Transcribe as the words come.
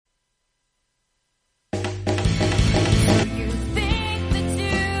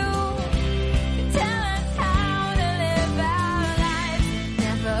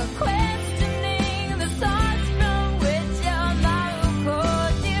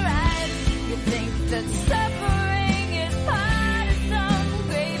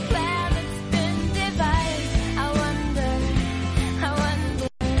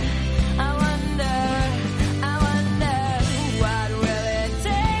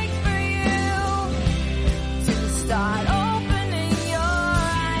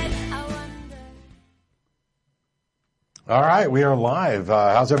All right, we are live.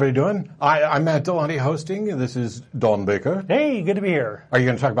 How's everybody doing? I'm Matt Dillahunty hosting, and this is Don Baker. Hey, good to be here. Are you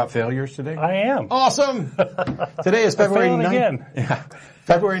going to talk about failures today? I am. Awesome! Today is February 19th. Yeah,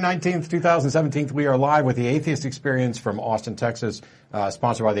 February 19th, 2017. We are live with the Atheist Experience from Austin, Texas,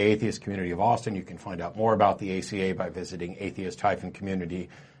 sponsored by the Atheist Community of Austin. You can find out more about the ACA by visiting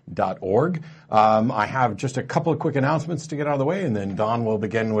atheist-community.org. I have just a couple of quick announcements to get out of the way, and then Don will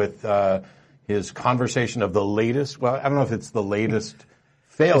begin with his conversation of the latest. Well, I don't know if it's the latest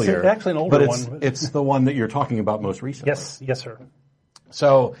failure. It's actually an older one. But it's the one that you're talking about most recently. Yes, sir.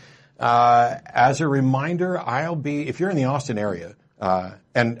 So, as a reminder, I'll be, if you're in the Austin area,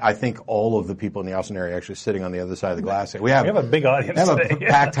 and I think all of the people in the Austin area are actually sitting on the other side of the glass. We have a big audience. We have today. A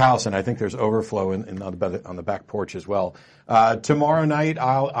packed house, and I think there's overflow on the back porch as well. Tomorrow night,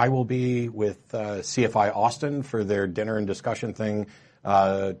 I will be with CFI Austin for their dinner and discussion thing,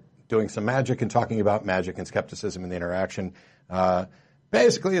 doing some magic and talking about magic and skepticism and the interaction.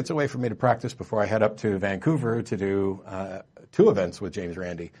 Basically, it's a way for me to practice before I head up to Vancouver to do two events with James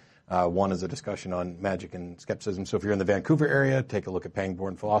Randi. One is a discussion on magic and skepticism. So if you're in the Vancouver area, take a look at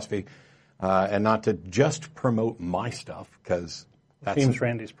Pangborn Philosophy. And not to just promote my stuff, because James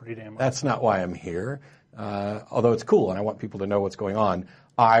Randi's pretty damn awesome. That's not why I'm here, although it's cool and I want people to know what's going on.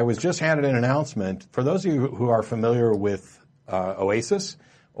 I was just handed an announcement. For those of you who are familiar with Oasis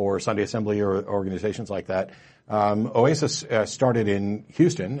or Sunday Assembly or organizations like that, Oasis started in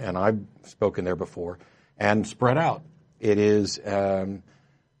Houston, and I've spoken there before, and spread out. It is an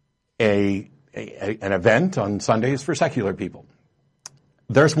event on Sundays for secular people.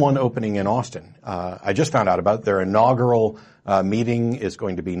 There's one opening in Austin. I just found out about it. Their inaugural meeting is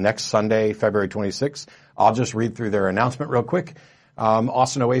going to be next Sunday, February 26th. I'll just read through their announcement real quick.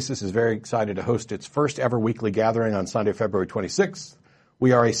 Austin Oasis is very excited to host its first ever weekly gathering on Sunday, February 26th.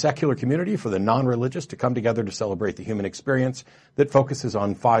 We are a secular community for the non-religious to come together to celebrate the human experience that focuses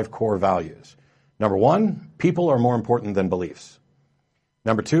on 5 core values. Number 1, people are more important than beliefs.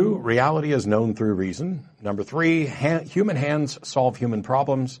 Number 2, reality is known through reason. Number 3, human hands solve human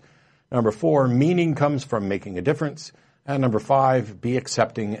problems. Number 4, meaning comes from making a difference. And number 5, be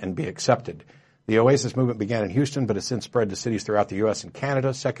accepting and be accepted. The Oasis movement began in Houston, but has since spread to cities throughout the U.S. and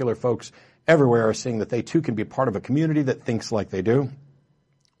Canada. Secular folks everywhere are seeing that they too can be part of a community that thinks like they do.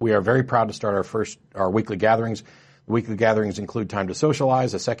 We are very proud to start our weekly gatherings. The weekly gatherings include time to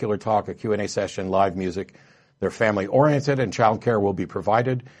socialize, a secular talk, a Q&A session, live music. They're family-oriented, and childcare will be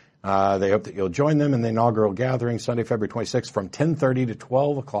provided. They hope that you'll join them in the inaugural gathering Sunday, February 26th from 10:30 to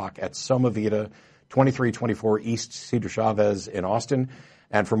 12 o'clock at Soma Vita, 2324 East Cedar Chavez in Austin.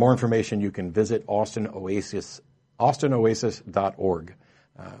 And for more information, you can visit austinoasis.org.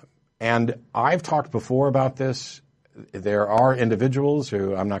 And I've talked before about this. There are individuals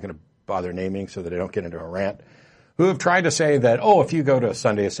who I'm not going to bother naming so that I don't get into a rant, who have tried to say that, if you go to a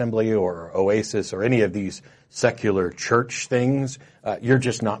Sunday Assembly or Oasis or any of these secular church things, you're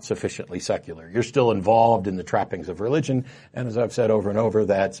just not sufficiently secular. You're still involved in the trappings of religion. And as I've said over and over,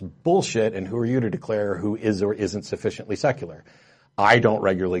 that's bullshit. And who are you to declare who is or isn't sufficiently secular? I don't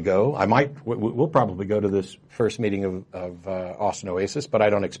regularly go. We'll probably go to this first meeting of Austin Oasis, but I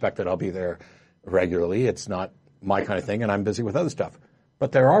don't expect that I'll be there regularly. It's not my kind of thing, and I'm busy with other stuff.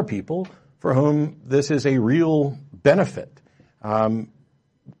 But there are people for whom this is a real benefit.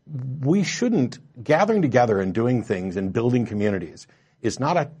 We shouldn't, gathering together and doing things and building communities is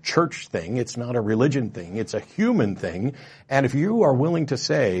not a church thing. It's not a religion thing. It's a human thing. And if you are willing to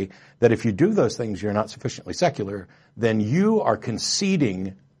say that if you do those things, you're not sufficiently secular, then you are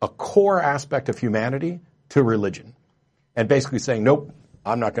conceding a core aspect of humanity to religion. And basically saying, nope,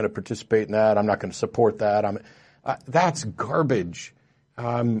 I'm not going to participate in that. I'm not going to support that. That's garbage.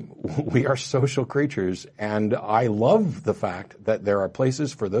 We are social creatures, and I love the fact that there are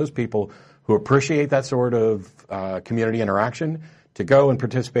places for those people who appreciate that sort of community interaction to go and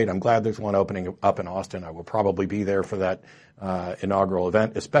participate. I'm glad there's one opening up in Austin. I will probably be there for that inaugural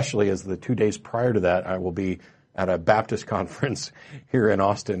event, especially as the 2 days prior to that, I will be at a Baptist conference here in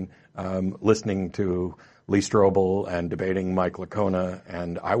Austin listening to Lee Strobel and debating Mike Licona,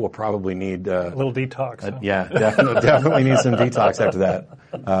 and I will probably need a little detox. Yeah, definitely need some detox after that.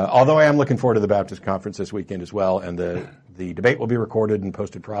 Although I am looking forward to the Baptist conference this weekend as well, and the debate will be recorded and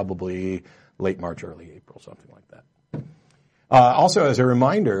posted probably late March, early April, something like that. Also, as a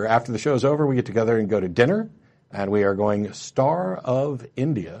reminder, after the show's over, we get together and go to dinner, and we are going Star of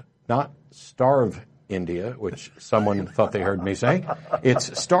India, not Starve India, which someone thought they heard me say.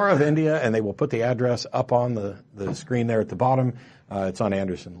 It's Star of India, and they will put the address up on the screen there at the bottom. It's on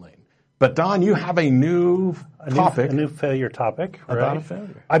Anderson Lane. But Don, you have a new topic. A new failure topic. About right? a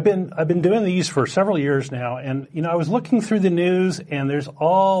failure. I've been doing these for several years now, and I was looking through the news, and there's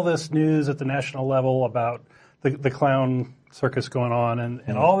all this news at the national level about the clown circus going on,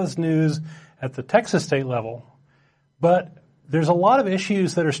 and all this news at the Texas state level. But there's a lot of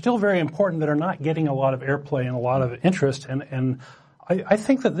issues that are still very important that are not getting a lot of airplay and a lot of interest, and I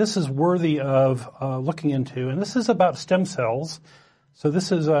think that this is worthy of looking into, and this is about stem cells. So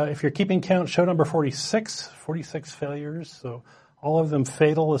this is, if you're keeping count, show number 46 failures, so all of them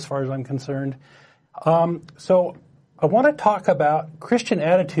fatal as far as I'm concerned. So I want to talk about Christian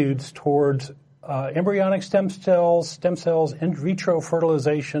attitudes towards embryonic stem cells, in vitro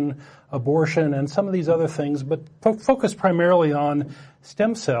fertilization, abortion, and some of these other things, but focus primarily on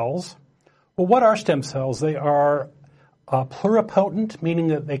stem cells. Well, what are stem cells? They are pluripotent, meaning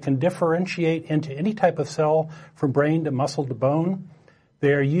that they can differentiate into any type of cell from brain to muscle to bone.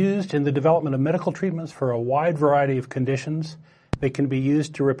 They are used in the development of medical treatments for a wide variety of conditions. They can be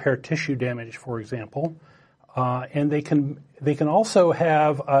used to repair tissue damage, for example. And they can also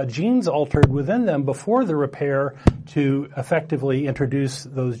have genes altered within them before the repair to effectively introduce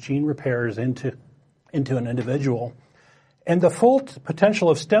those gene repairs into an individual. And the full potential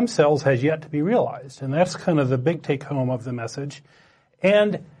of stem cells has yet to be realized, and that's kind of the big take-home of the message.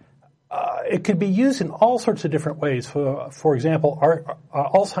 And it could be used in all sorts of different ways. For example,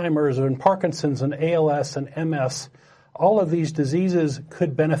 Alzheimer's and Parkinson's and ALS and MS, all of these diseases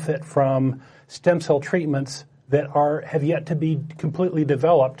could benefit from stem cell treatments that have yet to be completely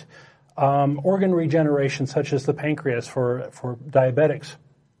developed. Organ regeneration, such as the pancreas for diabetics,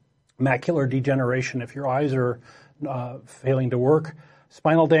 macular degeneration if your eyes are failing to work,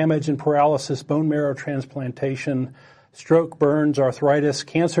 spinal damage and paralysis, bone marrow transplantation, stroke, burns, arthritis,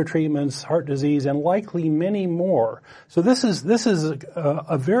 cancer treatments, heart disease, and likely many more. So this is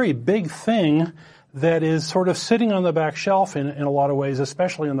a very big thing that is sort of sitting on the back shelf in a lot of ways,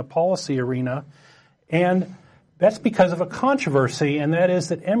 especially in the policy arena. And that's because of a controversy, and that is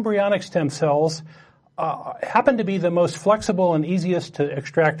that embryonic stem cells happen to be the most flexible and easiest to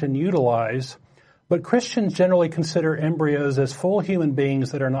extract and utilize, but Christians generally consider embryos as full human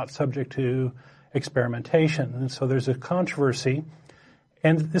beings that are not subject to experimentation. And so there's a controversy.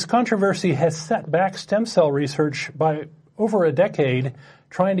 And this controversy has set back stem cell research by over a decade,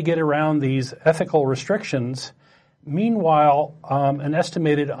 trying to get around these ethical restrictions. Meanwhile, an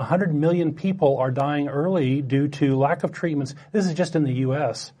estimated 100 million people are dying early due to lack of treatments. This is just in the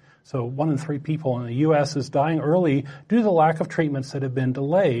U.S. So 1 in 3 people in the U.S. is dying early due to the lack of treatments that have been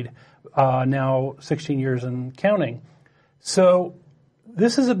delayed, now 16 years and counting. So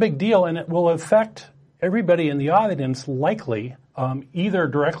this is a big deal, and it will affect everybody in the audience likely, either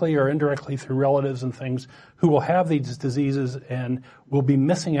directly or indirectly through relatives and things, who will have these diseases and will be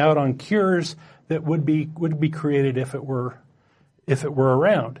missing out on cures that would be created if it were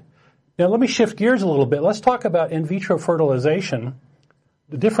around. Now let me shift gears a little bit. Let's talk about in vitro fertilization,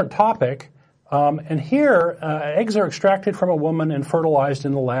 a different topic. And here, eggs are extracted from a woman and fertilized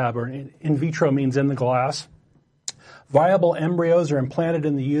in the lab, or in vitro means in the glass. Viable embryos are implanted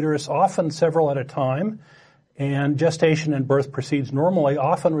in the uterus, often several at a time, and gestation and birth proceeds normally,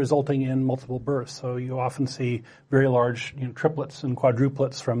 often resulting in multiple births. So you often see very large triplets and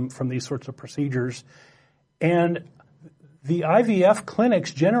quadruplets from these sorts of procedures. And the IVF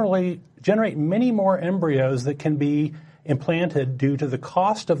clinics generally generate many more embryos that can be implanted due to the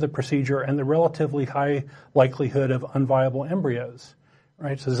cost of the procedure and the relatively high likelihood of unviable embryos.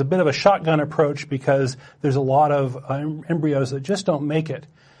 Right, so there's a bit of a shotgun approach because there's a lot of embryos that just don't make it.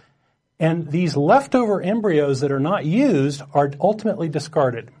 And these leftover embryos that are not used are ultimately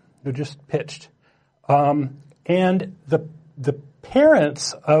discarded. They're just pitched. And the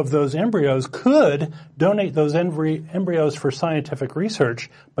parents of those embryos could donate those embryos for scientific research,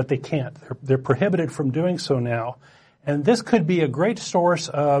 but they can't. They're prohibited from doing so now. And this could be a great source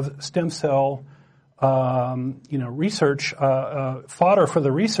of stem cell research, fodder for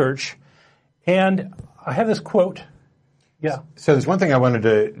the research. And I have this quote. Yeah. So there's one thing I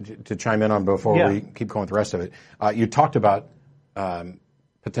wanted to chime in on before we keep going with the rest of it. You talked about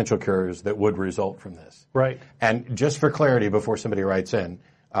potential cures that would result from this. Right. And just for clarity, before somebody writes in,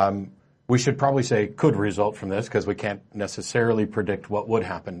 we should probably say could result from this because we can't necessarily predict what would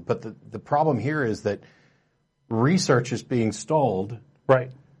happen. But the problem here is that research is being stalled. Right.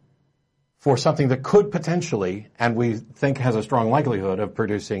 For something that could potentially, and we think has a strong likelihood of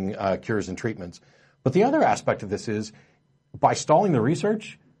producing cures and treatments. But the other aspect of this is, by stalling the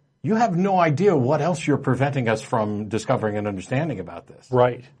research, you have no idea what else you're preventing us from discovering and understanding about this.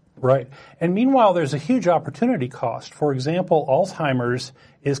 Right. Right. And meanwhile, there's a huge opportunity cost. For example, Alzheimer's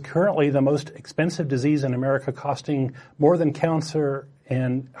is currently the most expensive disease in America, costing more than cancer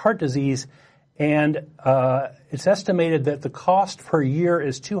and heart disease. And it's estimated that the cost per year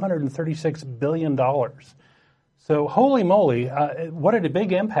is $236 billion. So holy moly, what a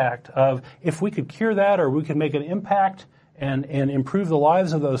big impact of if we could cure that, or we could make an impact and improve the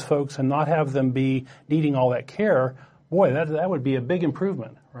lives of those folks and not have them be needing all that care. Boy, that would be a big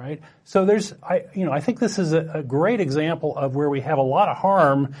improvement, right? So I think this is a great example of where we have a lot of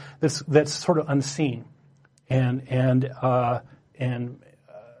harm that's sort of unseen,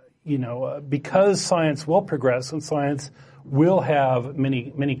 because science will progress and science will have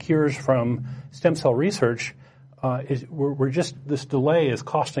many cures from stem cell research. This delay is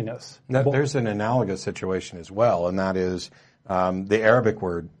costing us. There's an analogous situation as well, and that is the Arabic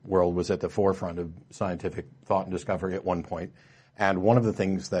world was at the forefront of scientific thought and discovery at one point. And one of the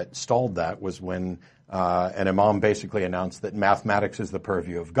things that stalled that was when an imam basically announced that mathematics is the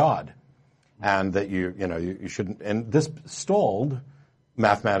purview of God, and that you shouldn't. And this stalled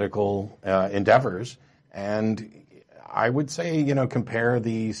mathematical endeavors. And I would say, compare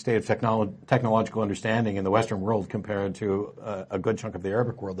the state of technological understanding in the Western world compared to a good chunk of the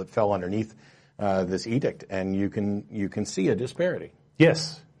Arabic world that fell underneath this edict, and you can see a disparity.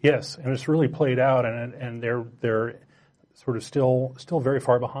 Yes, and it's really played out, and they're sort of still very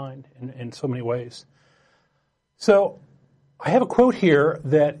far behind in so many ways. So I have a quote here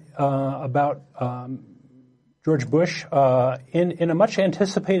that about George Bush in a much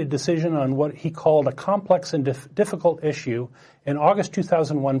anticipated decision on what he called a complex and difficult issue. In August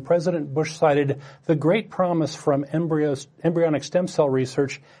 2001, President Bush cited the great promise from embryonic stem cell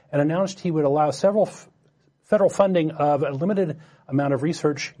research and announced he would allow several federal funding of a limited amount of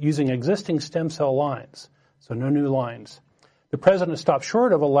research using existing stem cell lines, so no new lines. The president stopped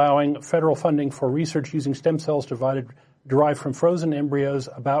short of allowing federal funding for research using stem cells derived from frozen embryos,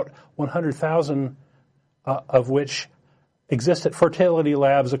 about 100,000 of which exist at fertility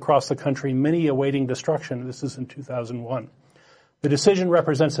labs across the country, many awaiting destruction. This is in 2001. The decision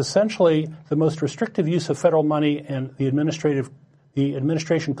represents essentially the most restrictive use of federal money, and the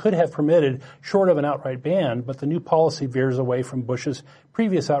administration could have permitted short of an outright ban, but the new policy veers away from Bush's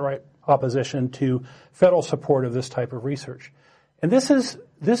previous outright opposition to federal support of this type of research. And this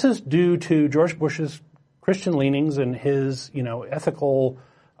is due to George Bush's Christian leanings and his, ethical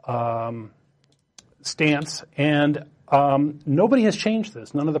stance, and nobody has changed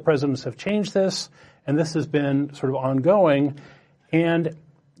this. None of the presidents have changed this, and this has been sort of ongoing. And,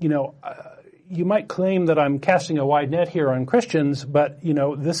 you might claim that I'm casting a wide net here on Christians, but,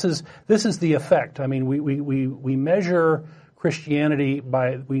 this is the effect. I mean, we measure Christianity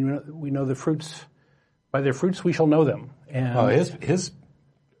we know the fruits, by their fruits we shall know them. And his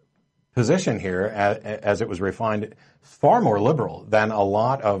position here, as it was refined, far more liberal than a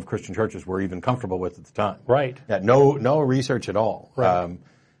lot of Christian churches were even comfortable with at the time. Right. Yeah, no research at all. Right.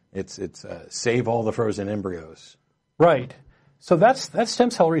 It's save all the frozen embryos. Right. So that's stem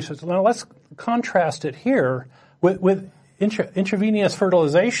cell research. Now let's contrast it here with intravenous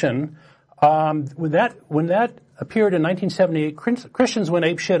fertilization. When that appeared in 1978, Christians went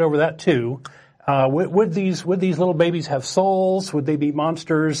apeshit over that too. Would these little babies have souls? Would they be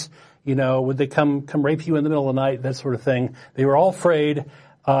monsters? Would they come rape you in the middle of the night? That sort of thing. They were all afraid.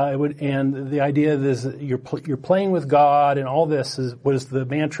 And the idea is that you're playing with God, and all this was the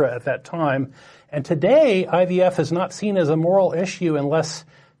mantra at that time. And today, IVF is not seen as a moral issue unless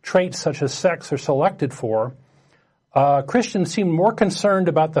traits such as sex are selected for. Christians seem more concerned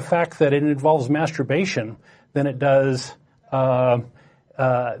about the fact that it involves masturbation than it does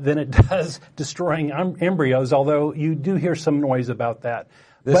destroying embryos, although you do hear some noise about that.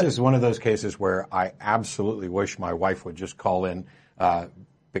 This is one of those cases where I absolutely wish my wife would just call in,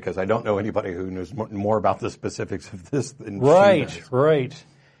 because I don't know anybody who knows more about the specifics of this than she does. Right.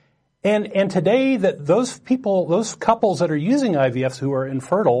 And today, that those couples that are using IVFs who are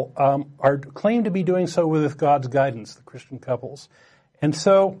infertile, are claimed to be doing so with God's guidance, the Christian couples. And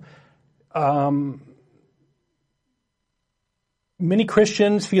so, many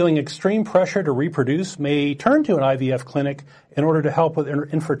Christians feeling extreme pressure to reproduce may turn to an IVF clinic in order to help with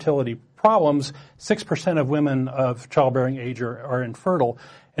infertility problems. 6% of women of childbearing age are infertile.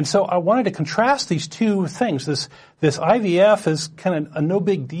 And so I wanted to contrast these two things. This IVF is kind of a no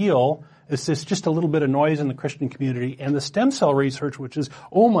big deal. It's just a little bit of noise in the Christian community. And the stem cell research, which is,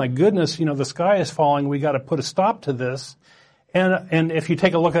 oh my goodness, the sky is falling. We got to put a stop to this. And if you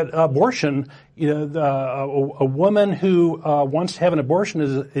take a look at abortion, a woman who wants to have an abortion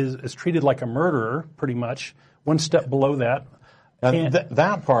is treated like a murderer, pretty much, one step below that.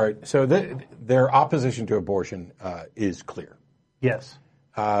 That part, so their opposition to abortion is clear. Yes.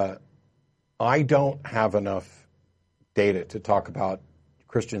 I don't have enough data to talk about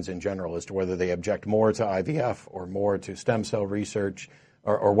Christians in general as to whether they object more to IVF or more to stem cell research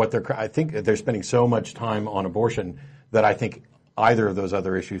or what they're. I think they're spending so much time on abortion that I think either of those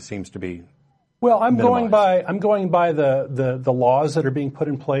other issues seems to be. Well, I'm minimized. going by the laws that are being put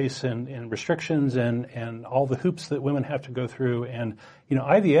in place and restrictions and all the hoops that women have to go through. And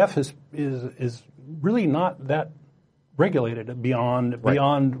IVF is really not that regulated beyond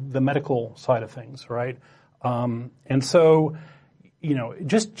the medical side of things, right? And so,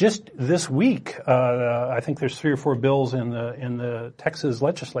 just this week, I think there's 3 or 4 bills in the Texas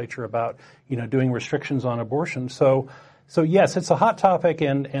legislature about doing restrictions on abortion. So yes, it's a hot topic,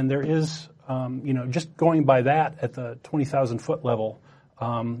 and there is. Just going by that at the 20,000 foot level,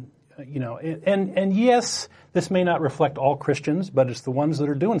 and yes, this may not reflect all Christians, but it's the ones that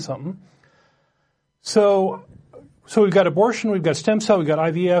are doing something. So we've got abortion, we've got stem cell, we've got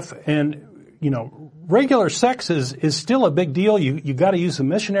IVF, and regular sex is still a big deal. You got to use the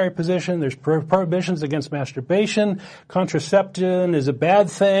missionary position. There's prohibitions against masturbation. Contraception is a bad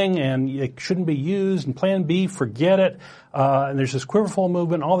thing, and it shouldn't be used. And Plan B, forget it. And there's this quiverful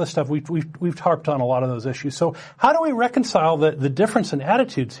movement, all this stuff. We've harped on a lot of those issues. So how do we reconcile the difference in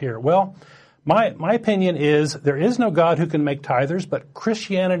attitudes here? Well, my opinion is there is no God who can make tithers, but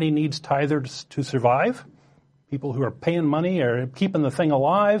Christianity needs tithers to survive. People who are paying money are keeping the thing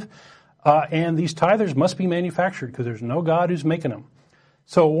alive. And these tithers must be manufactured because there's no God who's making them.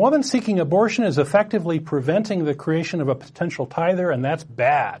 So a woman seeking abortion is effectively preventing the creation of a potential tither, and that's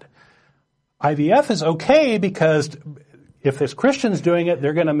bad. IVF is okay because if there's Christians doing it,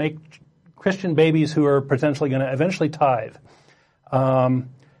 they're going to make Christian babies who are potentially going to eventually tithe.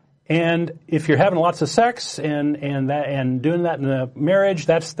 And if you're having lots of sex and doing that in a marriage,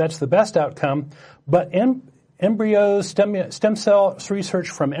 that's the best outcome. But embryos, stem cell research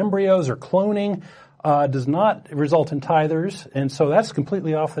from embryos or cloning does not result in tithers, and so that's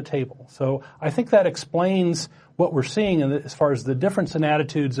completely off the table. So I think that explains what we're seeing as far as the difference in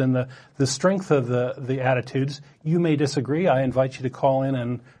attitudes and the strength of the attitudes. You may disagree. I invite you to call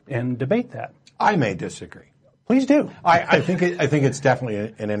in and debate that. I may disagree. Please do. I think it's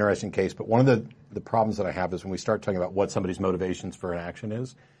definitely an interesting case, but one of the problems that I have is when we start talking about what somebody's motivations for an action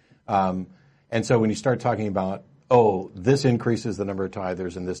is. And so when you start talking about, this increases the number of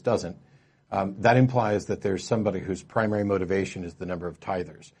tithers and this doesn't, that implies that there's somebody whose primary motivation is the number of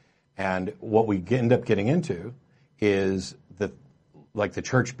tithers. And what we end up getting into is that, like, the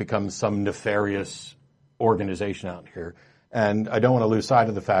church becomes some nefarious organization out here. And I don't want to lose sight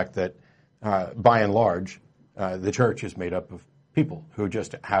of the fact that, by and large, the church is made up of people who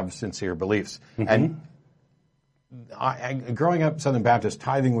just have sincere beliefs. Mm-hmm. And growing up Southern Baptist,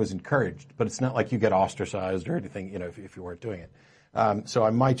 tithing was encouraged, but it's not like you get ostracized or anything, if you weren't doing it. So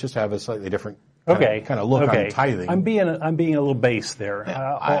I might just have a slightly different kind of look on tithing. I'm being a little base there.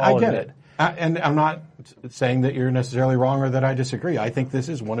 I get it. And I'm not saying that you're necessarily wrong or that I disagree. I think this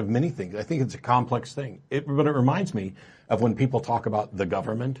is one of many things. I think it's a complex thing. But it reminds me of when people talk about the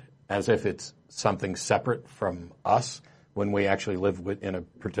government as if it's something separate from us when we actually live in a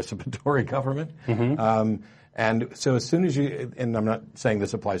participatory government. Mm-hmm. And so as soon as you, and I'm not saying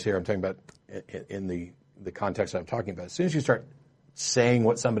this applies here, I'm talking about in the context I'm talking about, as soon as you start saying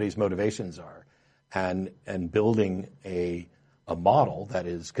what somebody's motivations are and building a model that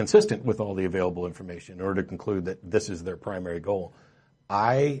is consistent with all the available information in order to conclude that this is their primary goal,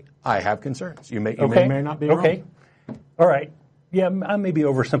 I have concerns. You may not be wrong. Okay. All right. Yeah, I may be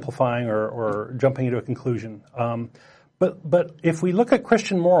oversimplifying or jumping into a conclusion. But if we look at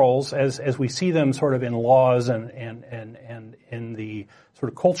Christian morals as we see them sort of in laws and in the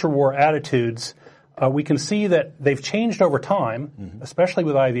sort of culture war attitudes, we can see that they've changed over time, mm-hmm. especially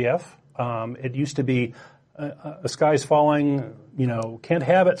with IVF. It used to be a sky's falling, can't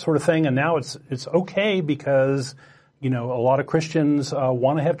have it sort of thing, and now it's okay because a lot of Christians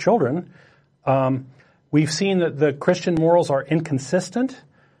want to have children. We've seen that the Christian morals are inconsistent.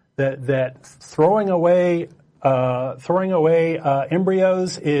 That throwing away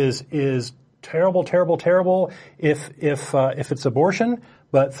embryos is terrible, terrible, terrible if it's abortion,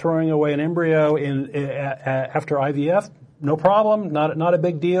 but throwing away an embryo after IVF, no problem, not a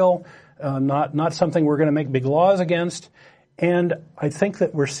big deal, not something we're going to make big laws against. And I think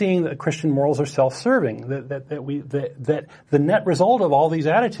that we're seeing that Christian morals are self-serving. That the net result of all these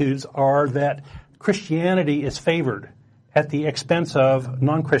attitudes are that Christianity is favored at the expense of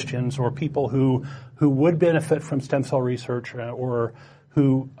non-Christians or people who would benefit from stem cell research or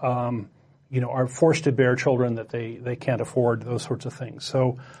who are forced to bear children that they can't afford, those sorts of things.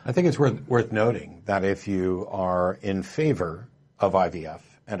 So I think it's worth noting that if you are in favor of IVF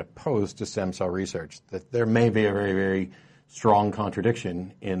and opposed to stem cell research, that there may be a very, very strong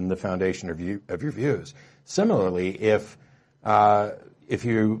contradiction in the foundation of your views. Similarly, if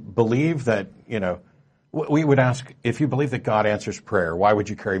you believe that, we would ask, if you believe that God answers prayer, why would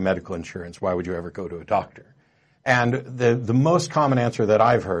you carry medical insurance? Why would you ever go to a doctor? And the most common answer that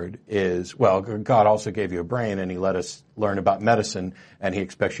I've heard is, well, God also gave you a brain and he let us learn about medicine and he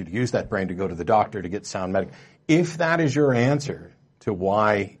expects you to use that brain to go to the doctor to get sound medical. If that is your answer to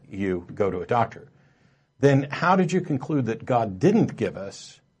why you go to a doctor, then how did you conclude that God didn't give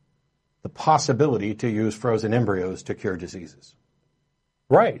us the possibility to use frozen embryos to cure diseases?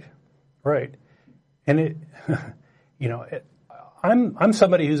 Right. And I'm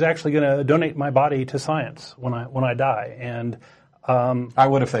somebody who's actually going to donate my body to science when I die, and I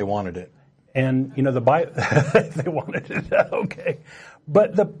would if they wanted it. And if they wanted it, okay.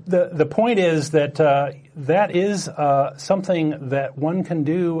 But the point is that that is something that one can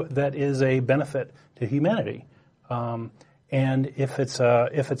do that is a benefit to humanity. And if it's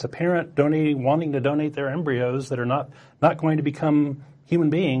a parent wanting to donate their embryos that are not going to become human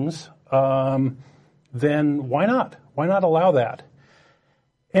beings, then why not? Why not allow that?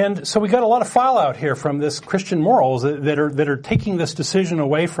 And so we got a lot of fallout here from this Christian morals that are taking this decision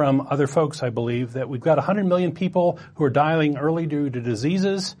away from other folks, I believe, that we've got 100 million people who are dying early due to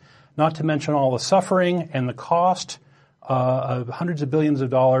diseases, not to mention all the suffering and the cost of hundreds of billions of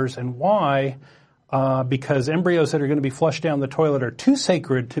dollars. And why? Because embryos that are going to be flushed down the toilet are too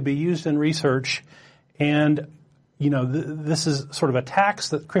sacred to be used in research. And, this is sort of a tax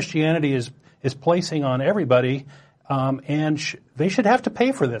that Christianity is placing on everybody. And they should have to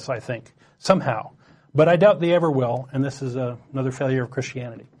pay for this, I think, somehow. But I doubt they ever will, and this is another failure of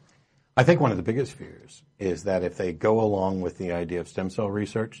Christianity. I think one of the biggest fears is that if they go along with the idea of stem cell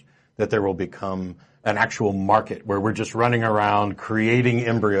research, that there will become an actual market where we're just running around creating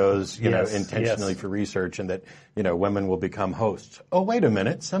embryos, intentionally for research, and that, women will become hosts. Oh, wait a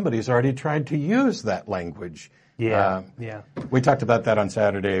minute, somebody's already tried to use that language. Yeah. We talked about that on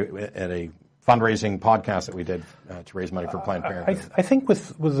Saturday at a fundraising podcast that we did to raise money for Planned Parenthood. I think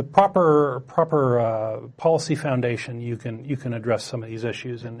with the proper policy foundation, you can address some of these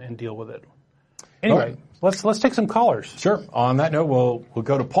issues and deal with it. Anyway, let's take some callers. Sure. On that note, we'll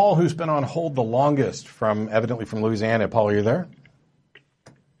go to Paul, who's been on hold the longest, evidently from Louisiana. Paul, are you there?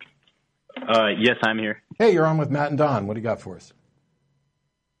 Yes, I'm here. Hey, you're on with Matt and Don. What do you got for us?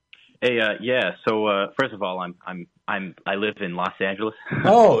 Hey, yeah. So first of all, I live in Los Angeles.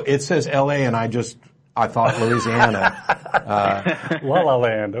 Oh, it says L.A. and I thought Louisiana. La La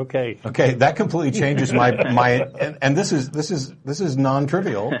Land. Okay. Okay, that completely changes my and this is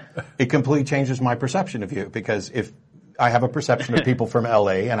non-trivial. It completely changes my perception of you, because if I have a perception of people from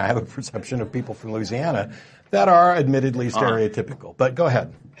L.A. and I have a perception of people from Louisiana that are admittedly stereotypical. But go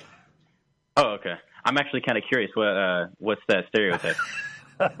ahead. Oh, okay. I'm actually kind of curious. What's that stereotype?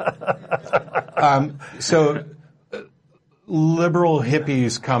 So liberal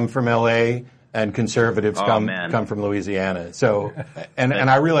hippies come from L.A. and conservatives come from Louisiana. So, and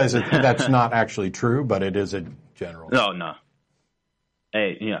I realize that that's not actually true, but it is a general. No.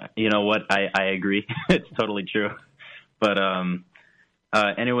 Hey, you know what? I agree. It's totally true. But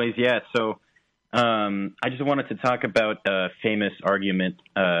anyways, yeah. So I just wanted to talk about a famous argument.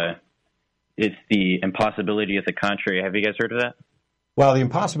 It's the impossibility of the contrary. Have you guys heard of that? Well, the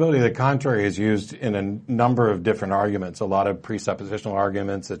impossibility of the contrary is used in a number of different arguments, a lot of presuppositional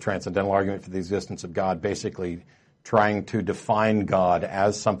arguments, a transcendental argument for the existence of God, basically trying to define God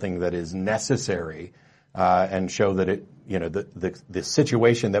as something that is necessary and show that the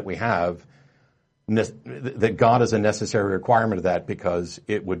situation that we have, that God is a necessary requirement of that, because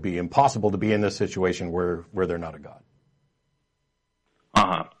it would be impossible to be in this situation where they're not a God.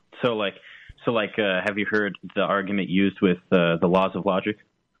 Uh-huh. So, have you heard the argument used with the laws of logic?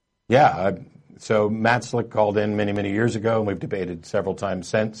 Yeah. So Matt Slick called in many, many years ago, and we've debated several times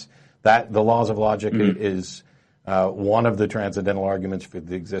since. That the laws of logic is one of the transcendental arguments for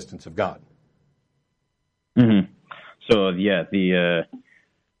the existence of God. Mm-hmm. So, yeah, the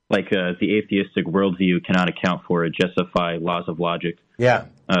atheistic worldview cannot account for or justify laws of logic. Yeah.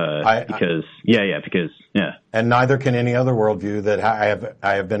 Because. And neither can any other worldview that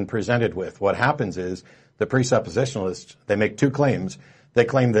I have been presented with. What happens is the presuppositionalists, they make two claims. They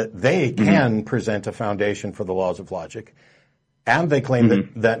claim that they can present a foundation for the laws of logic, and they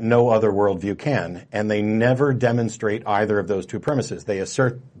claim that no other worldview can, and they never demonstrate either of those two premises. They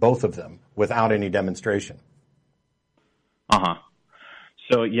assert both of them without any demonstration. Uh-huh.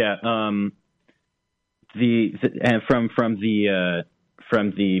 So, yeah, and from the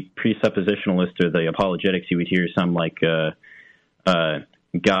presuppositionalist or the apologetics, you would hear some like God.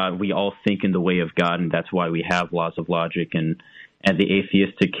 We all think in the way of God, and that's why we have laws of logic, and the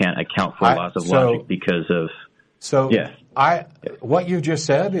atheistic can't account for laws of logic because of. So yeah. What you just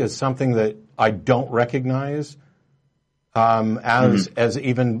said is something that I don't recognize as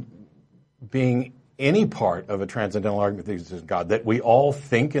even being any part of a transcendental argument that exists in God, that we all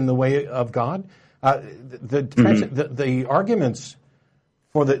think in the way of God. The arguments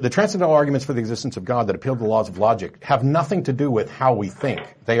for the transcendental arguments for the existence of God that appeal to the laws of logic have nothing to do with how we think.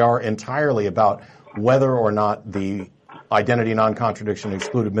 They are entirely about whether or not the identity, non-contradiction,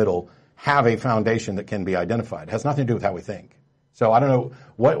 excluded middle have a foundation that can be identified. It has nothing to do with how we think. So I don't know,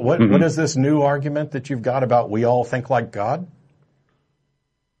 what is this new argument that you've got about we all think like God?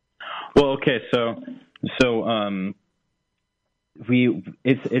 Well, okay, so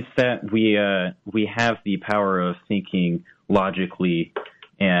it's that we have the power of thinking logically,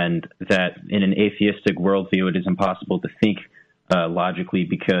 and that in an atheistic worldview it is impossible to think logically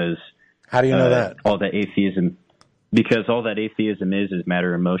because how do you know that? Because all that atheism is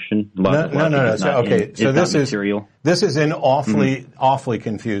matter and motion. No. So this is an awfully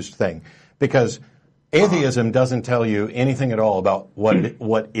confused thing, because atheism doesn't tell you anything at all about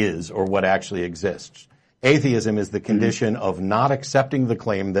what is or what actually exists. Atheism is the condition of not accepting the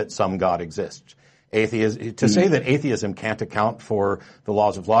claim that some God exists. To say that atheism can't account for the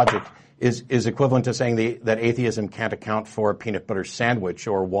laws of logic is equivalent to saying that atheism can't account for a peanut butter sandwich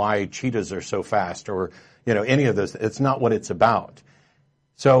or why cheetahs are so fast or any of those. It's not what it's about.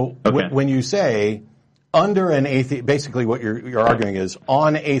 So when you say under an basically what you're arguing is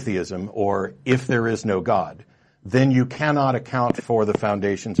on atheism, or if there is no God, then you cannot account for the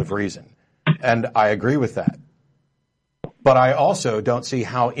foundations of reason. And I agree with that. But I also don't see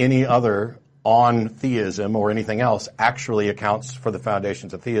how any other on theism or anything else actually accounts for the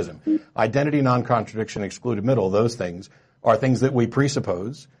foundations of theism. Identity, non-contradiction, excluded middle, those things are things that we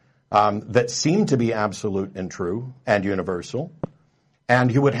presuppose that seem to be absolute and true and universal.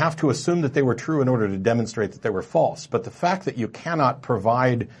 And you would have to assume that they were true in order to demonstrate that they were false. But the fact that you cannot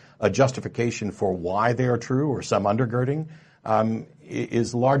provide a justification for why they are true or some undergirding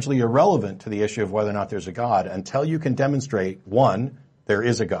is largely irrelevant to the issue of whether or not there's a God until you can demonstrate, one, there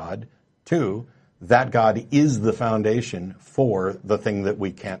is a God, two, that God is the foundation for the thing that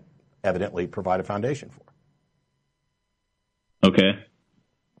we can't evidently provide a foundation for. Okay.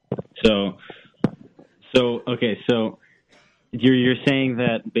 So you're saying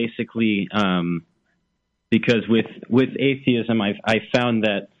that basically because with atheism I found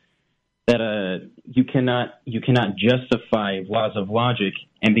that you cannot justify laws of logic,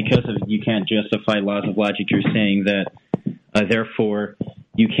 and because you can't justify laws of logic, you're saying that therefore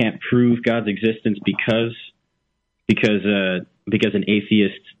you can't prove God's existence because an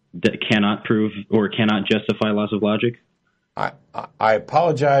atheist cannot prove or cannot justify laws of logic. I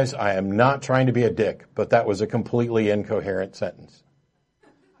apologize. I am not trying to be a dick, but that was a completely incoherent sentence.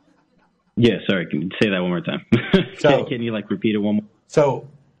 Yeah, sorry. Can you say that one more time? Can you repeat it one more? So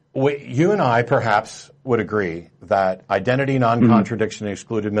you and I perhaps would agree that identity, non-contradiction,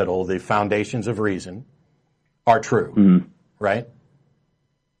 excluded middle, the foundations of reason, are true, right?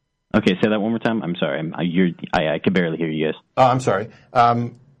 Okay, say that one more time. I'm sorry. I could barely hear you guys. Oh, I'm sorry.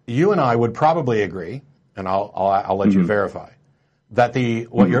 You and I would probably agree, and I'll let you verify, that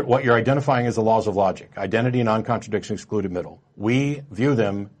what you're identifying as the laws of logic, identity, non-contradiction, excluded middle, we view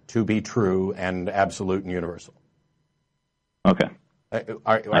them to be true and absolute and universal. Okay.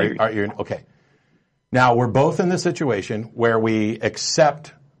 Are you okay? Now we're both in the situation where we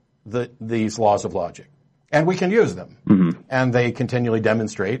accept these laws of logic, and we can use them, and they continually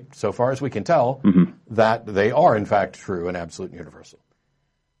demonstrate, so far as we can tell, that they are in fact true and absolute and universal.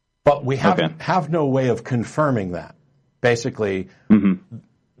 But we have no way of confirming that. Basically,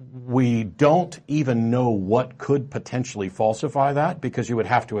 we don't even know what could potentially falsify that, because you would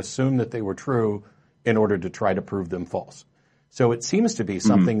have to assume that they were true in order to try to prove them false. So it seems to be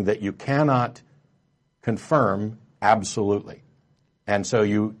something that you cannot confirm absolutely. And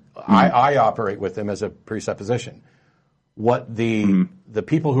so I operate with them as a presupposition. What the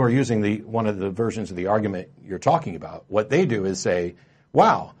people who are using one of the versions of the argument you're talking about, what they do is say,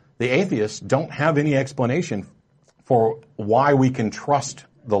 wow, the atheists don't have any explanation for why we can trust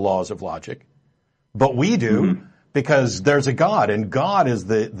the laws of logic, but we do, because there's a God, and God is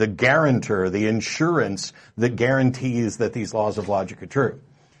the guarantor, the insurance that guarantees that these laws of logic are true.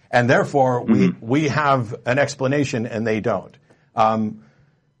 And therefore, we have an explanation and they don't.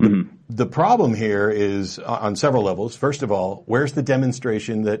 The problem here is on several levels. First of all, where's the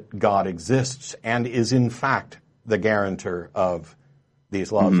demonstration that God exists and is in fact the guarantor of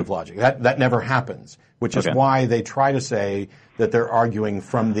these laws of logic? That never happens, which is why they try to say that they're arguing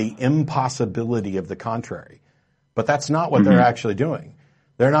from the impossibility of the contrary. But that's not what they're actually doing.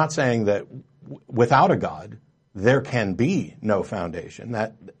 They're not saying that without a God, there can be no foundation.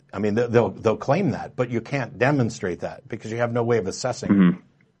 They'll claim that, but you can't demonstrate that because you have no way of assessing it.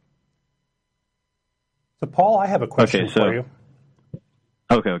 So, Paul, I have a question for you.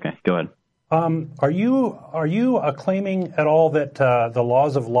 Okay, go ahead. Are you claiming at all that the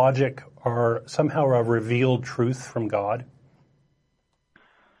laws of logic are somehow a revealed truth from God?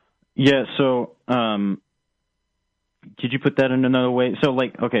 Yeah. So, did you put that in another way? So,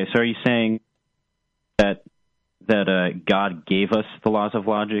 so are you saying that God gave us the laws of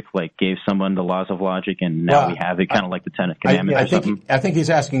logic, like gave someone the laws of logic, and now we have it, kind of like the Ten Commandments? I think he's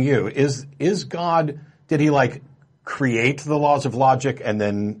asking you: Is God? Did he create the laws of logic and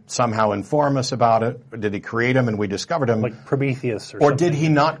then somehow inform us about it? Or did he create them and we discovered them? Like Prometheus or something? Or did he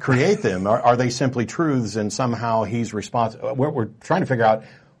not create them? Are they simply truths and somehow he's responsible? We're trying to figure out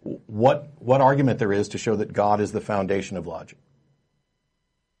what argument there is to show that God is the foundation of logic.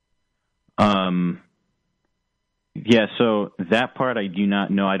 Yeah, so that part I do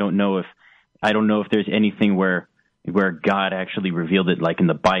not know. I don't know if there's anything where God actually revealed it, like in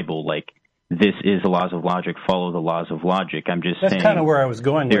the Bible, like this is the laws of logic, follow the laws of logic. I'm just saying. That's kind of where I was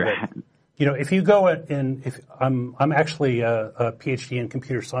going with it. If you go I'm actually a PhD in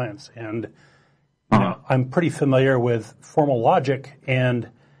computer science, and I'm pretty familiar with formal logic, and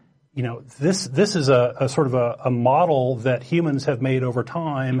this is a sort of a model that humans have made over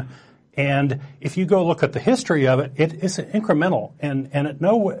time. And if you go look at the history of it, it's incremental, and at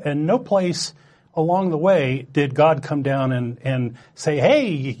no place along the way did God come down and say,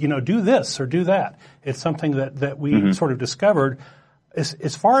 hey, do this or do that. It's something that we sort of discovered.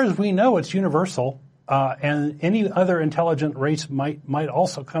 As far as we know, it's universal, and any other intelligent race might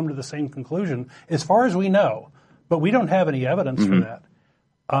also come to the same conclusion, as far as we know. But we don't have any evidence for that.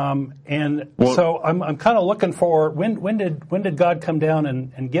 So I'm kind of looking for when did God come down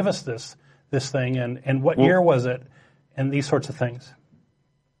and give us this thing, and what year was it, and these sorts of things.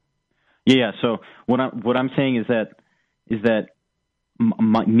 Yeah. So what I'm saying is that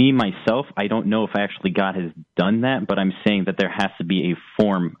myself, I don't know if actually God has done that, but I'm saying that there has to be a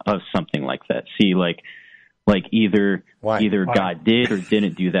form of something like that. See, like either God did or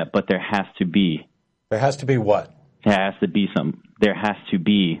didn't do that, but there has to be. There has to be what? There has to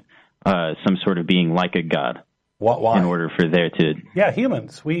be some sort of being like a God. Why? In order for there to... Yeah,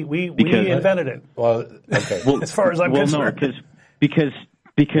 humans. We invented it. Well, okay. Well, as far as I'm concerned. No, because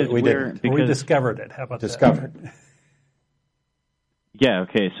we discovered it. How about discovered. That? Yeah,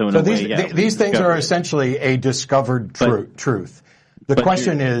 okay. So these things are essentially a discovered truth. The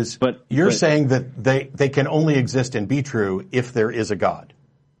question is, you're saying that they can only exist and be true if there is a God.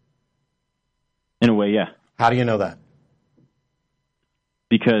 In a way, yeah. How do you know that?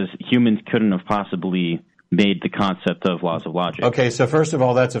 Because humans couldn't have possibly made the concept of laws of logic. Okay, so first of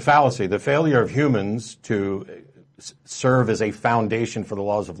all, that's a fallacy. The failure of humans to serve as a foundation for the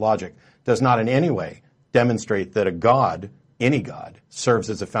laws of logic does not in any way demonstrate that a God, any God, serves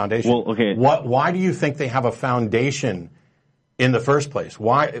as a foundation. Well, okay. Why do you think they have a foundation in the first place?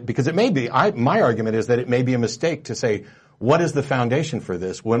 Why? Because it may be, my argument is that it may be a mistake to say, what is the foundation for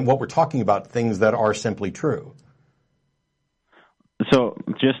this, when what we're talking about things that are simply true? So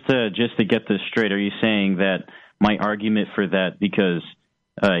just to get this straight, are you saying that my argument for that, because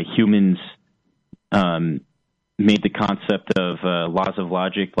humans made the concept of laws of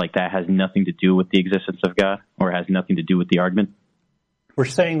logic, like that has nothing to do with the existence of God, or has nothing to do with the argument? We're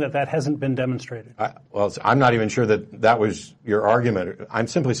saying that hasn't been demonstrated. I'm not even sure that was your argument. I'm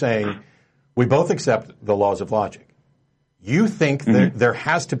simply saying we both accept the laws of logic. You think that there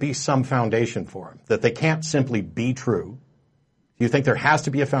has to be some foundation for them, that they can't simply be true. You think there has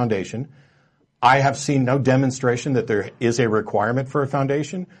to be a foundation. I have seen no demonstration that there is a requirement for a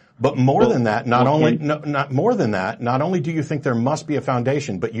foundation. But more than that, not only do you think there must be a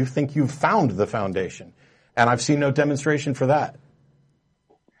foundation, but you think you've found the foundation. And I've seen no demonstration for that.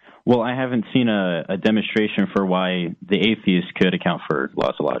 Well, I haven't seen a demonstration for why the atheist could account for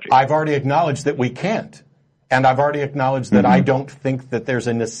laws of logic. I've already acknowledged that we can't. And I've already acknowledged that I don't think that there's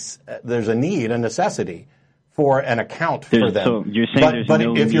a necessity for an account for them. So you're saying there's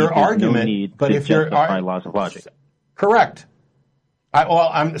no need to justify laws of logic. Correct.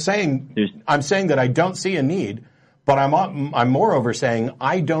 I'm saying that I don't see a need, but I'm moreover saying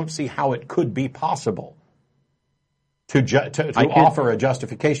I don't see how it could be possible to offer a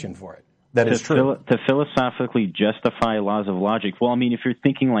justification for it. That is true. To philosophically justify laws of logic. Well, I mean, if you're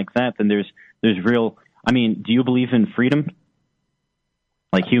thinking like that, then there's real. I mean, do you believe in freedom?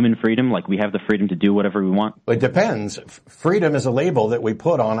 Like human freedom, like we have the freedom to do whatever we want? It depends. Freedom is a label that we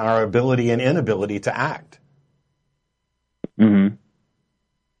put on our ability and inability to act. Mm-hmm.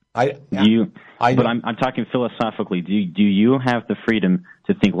 But I'm talking philosophically. Do you have the freedom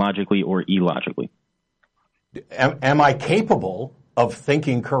to think logically or illogically? Am I capable of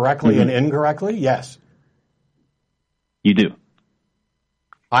thinking correctly and incorrectly? Yes. You do.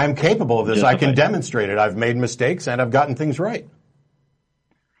 I'm capable of this. I can demonstrate it. I've made mistakes and I've gotten things right.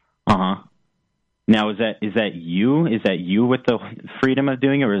 Uh-huh. Now, is that you? Is that you with the freedom of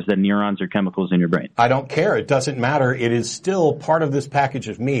doing it, or is that neurons or chemicals in your brain? I don't care. It doesn't matter. It is still part of this package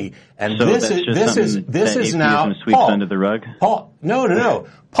of me. And so this is now sweeps under the rug? Paul, no.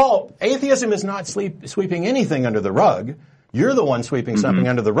 Paul, atheism is not sweeping anything under the rug. You're the one sweeping something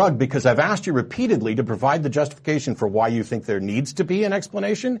under the rug because I've asked you repeatedly to provide the justification for why you think there needs to be an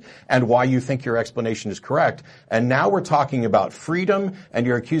explanation and why you think your explanation is correct. And now we're talking about freedom, and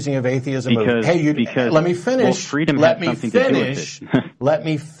you're accusing of atheism let me finish. Well, freedom has something to do with it. Let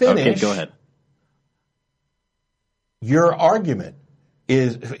me finish. Okay, go ahead. Your argument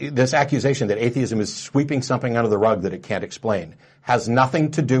is this accusation that atheism is sweeping something under the rug that it can't explain has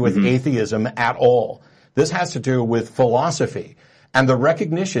nothing to do with atheism at all. This has to do with philosophy and the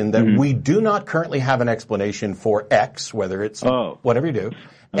recognition that we do not currently have an explanation for X, whether it's whatever you do,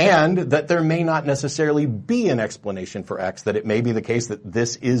 and that there may not necessarily be an explanation for X, that it may be the case that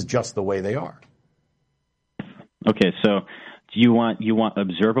this is just the way they are. Okay, so do you want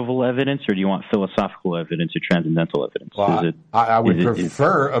observable evidence, or do you want philosophical evidence or transcendental evidence? Well, I would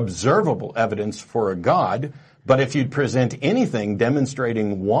prefer observable evidence for a God, but if you'd present anything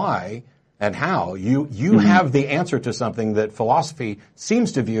demonstrating why and how, you have the answer to something that philosophy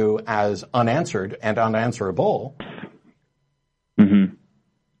seems to view as unanswered and unanswerable. Mm-hmm.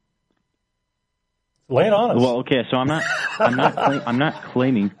 Lay it on us. Well, okay, so I'm not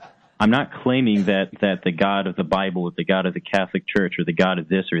claiming that the God of the Bible is the God of the Catholic Church or the God of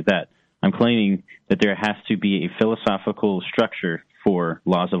this or that. I'm claiming that there has to be a philosophical structure for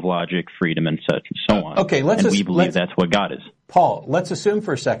laws of logic, freedom, and such and so on. Okay, we believe that's what God is. Paul, let's assume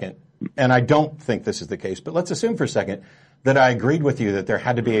for a second, and I don't think this is the case, but let's assume for a second that I agreed with you that there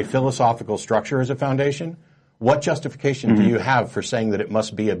had to be a philosophical structure as a foundation. What justification do you have for saying that it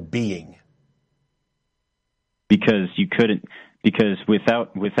must be a being? Because you couldn't. Because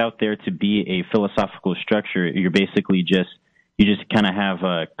without there to be a philosophical structure, you're basically just kind of have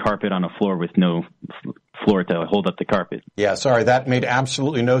a carpet on a floor with no floor to hold up the carpet. Yeah, sorry, that made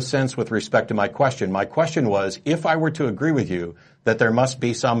absolutely no sense with respect to my question. My question was, if I were to agree with you that there must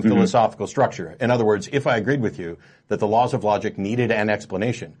be some philosophical structure, in other words, if I agreed with you that the laws of logic needed an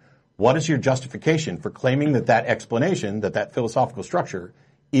explanation, what is your justification for claiming that that explanation, that philosophical structure,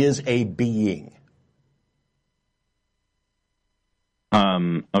 is a being?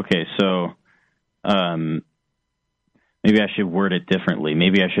 Okay, so maybe I should word it differently.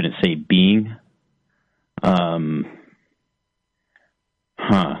 Maybe I shouldn't say being. I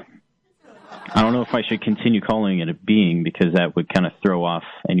don't know if I should continue calling it a being, because that would kind of throw off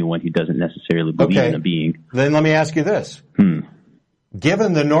anyone who doesn't necessarily believe in a being. Then let me ask you this.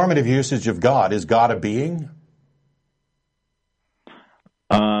 Given the normative usage of God, is God a being?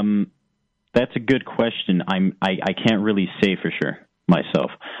 That's a good question. I can't really say for sure myself.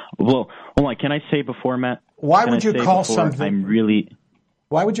 Well, hold on. Can I say before, Matt? Why would you call something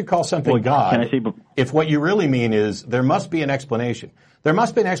God Can I say if what you really mean is there must be an explanation? There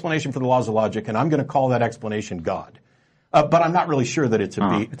must be an explanation for the laws of logic, and I'm going to call that explanation God. But I'm not really sure that it's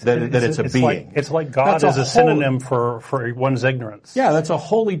a being. It's like God is a synonym for one's ignorance. Yeah, that's a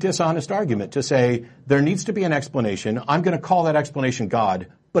wholly dishonest argument to say there needs to be an explanation. I'm going to call that explanation God,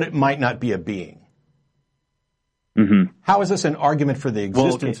 but it might not be a being. How is this an argument for the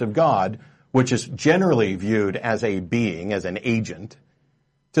existence of God, which is generally viewed as a being, as an agent,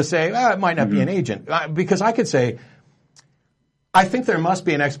 to say, it might not be an agent? Because I could say, I think there must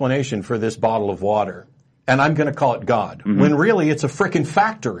be an explanation for this bottle of water, and I'm going to call it God, when really it's a frickin'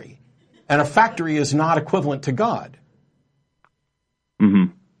 factory, and a factory is not equivalent to God.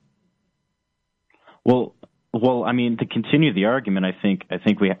 Well, I mean, to continue the argument, I think I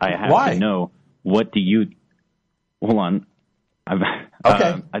have to know, what do you? Hold on.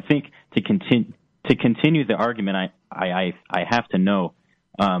 Okay. I think to continue the argument, I have to know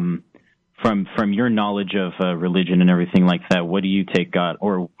from your knowledge of religion and everything like that, what do you take God,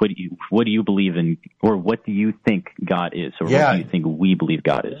 or what do you believe in, or what do you think God is, or what do you think we believe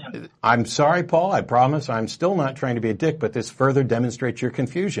God is? I'm sorry, Paul. I promise I'm still not trying to be a dick, but this further demonstrates your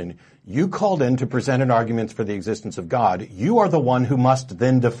confusion. You called in to present an argument for the existence of God. You are the one who must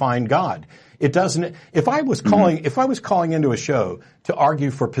then define God. It doesn't. If I was calling into a show to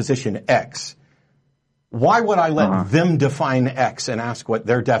argue for position X, why would I let them define X and ask what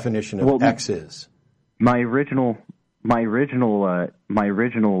their definition of X is? What I really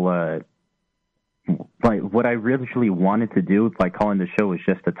wanted to do by calling the show was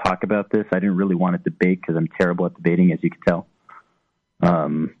just to talk about this. I didn't really want to debate because I'm terrible at debating, as you can tell.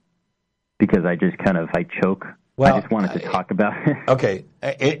 Because I choke. Well, I just wanted to talk about it. Okay.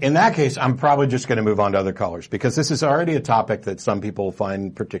 In that case, I'm probably just going to move on to other callers because this is already a topic that some people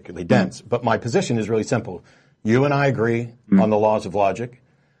find particularly dense. But my position is really simple. You and I agree on the laws of logic.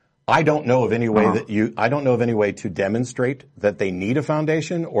 I don't know of any way I don't know of any way to demonstrate that they need a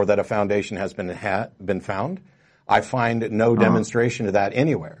foundation or that a foundation has been found. I find no demonstration of that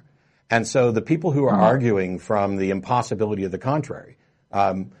anywhere. And so the people who are arguing from the impossibility of the contrary,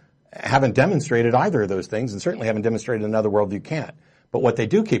 haven't demonstrated either of those things and certainly haven't demonstrated another worldview can't. But what they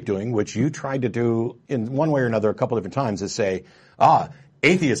do keep doing, which you tried to do in one way or another a couple different times, is say,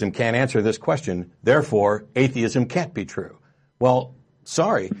 atheism can't answer this question, therefore atheism can't be true. Well,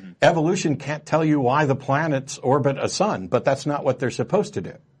 sorry, evolution can't tell you why the planets orbit a sun, but that's not what they're supposed to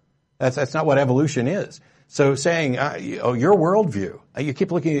do. That's not what evolution is. So saying, your worldview, you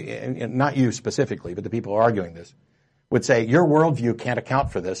keep looking, not you specifically, but the people arguing this, would say, your worldview can't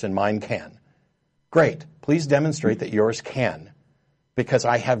account for this and mine can. Great. Please demonstrate that yours can, because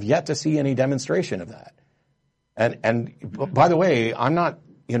I have yet to see any demonstration of that. And by the way, I'm not,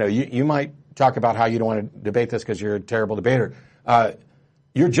 you might talk about how you don't want to debate this because you're a terrible debater.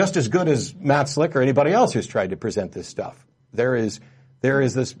 You're just as good as Matt Slick or anybody else who's tried to present this stuff. There is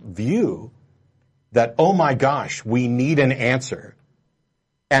this view that, oh my gosh, we need an answer.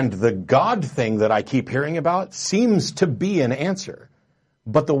 And the God thing that I keep hearing about seems to be an answer.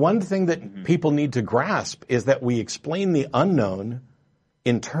 But the one thing that people need to grasp is that we explain the unknown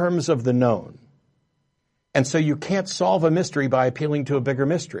in terms of the known. And so you can't solve a mystery by appealing to a bigger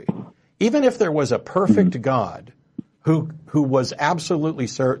mystery. Even if there was a perfect God who was absolutely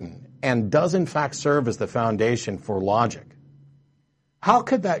certain and does in fact serve as the foundation for logic, how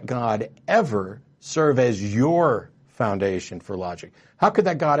could that God ever serve as your foundation for logic? How could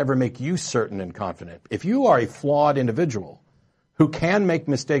that God ever make you certain and confident? If you are a flawed individual who can make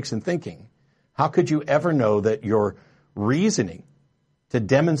mistakes in thinking, how could you ever know that your reasoning to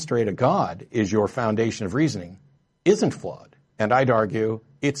demonstrate a God is your foundation of reasoning isn't flawed? And I'd argue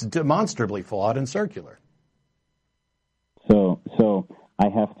it's demonstrably flawed and circular. So I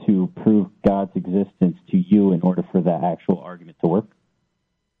have to prove God's existence to you in order for the actual argument to work?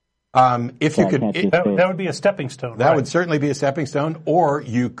 If you could, that would be a stepping stone. That would certainly be a stepping stone, or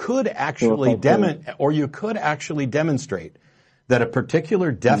you could actually demonstrate that a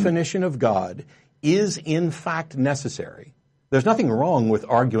particular definition of God is in fact necessary. There's nothing wrong with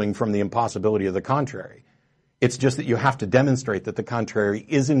arguing from the impossibility of the contrary. It's just that you have to demonstrate that the contrary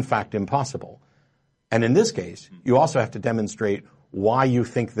is in fact impossible. And in this case, you also have to demonstrate why you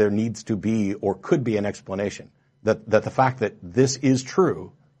think there needs to be or could be an explanation. That the fact that this is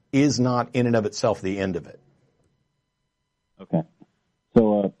true is not in and of itself the end of it. Okay.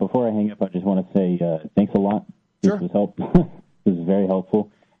 So before I hang up, I just want to say thanks a lot. Sure. This was very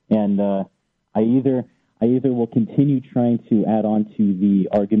helpful. And I either will continue trying to add on to the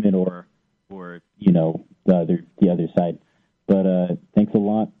argument or the other side. But thanks a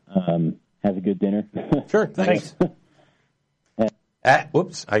lot. Have a good dinner. Sure. Thanks.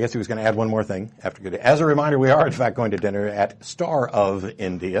 Whoops, I guess he was going to add one more thing after good. As a reminder, we are in fact going to dinner at Star of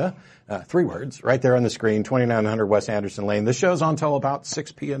India. 3 words, right there on the screen, 2900 West Anderson Lane. The show's on till about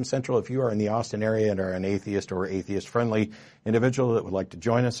 6 p.m. Central. If you are in the Austin area and are an atheist or atheist-friendly individual that would like to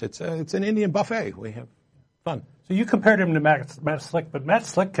join us, it's an Indian buffet. We have fun. So you compared him to Matt Slick, but Matt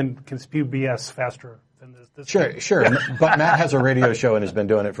Slick can spew BS faster than this. Sure. But Matt has a radio show and has been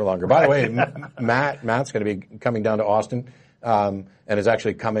doing it for longer. By the way, Matt's going to be coming down to Austin. And is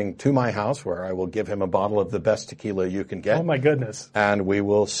actually coming to my house where I will give him a bottle of the best tequila you can get. Oh, my goodness. And we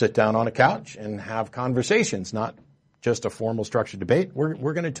will sit down on a couch and have conversations, not just a formal structured debate. We're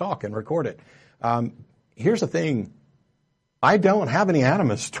going to talk and record it. Here's the thing. I don't have any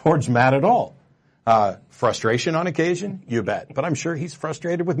animus towards Matt at all. Frustration on occasion, you bet. But I'm sure he's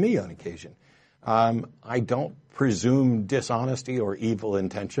frustrated with me on occasion. I don't presume dishonesty or evil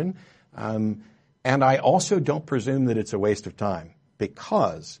intention. And I also don't presume that it's a waste of time,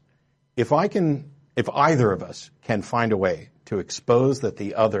 because if either of us can find a way to expose that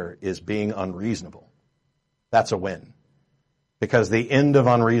the other is being unreasonable, that's a win. Because the end of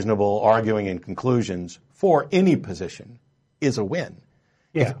unreasonable arguing and conclusions for any position is a win.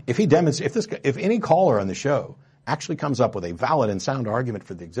 Yeah. If any caller on the show actually comes up with a valid and sound argument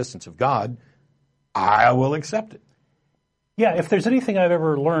for the existence of God, I will accept it. Yeah, if there's anything I've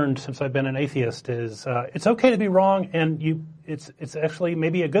ever learned since I've been an atheist is it's okay to be wrong, and it's actually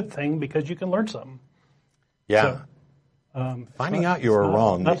maybe a good thing because you can learn something. Yeah. So, finding out you were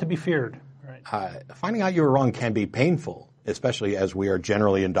wrong. Not to be feared. Right. Finding out you were wrong can be painful, especially as we are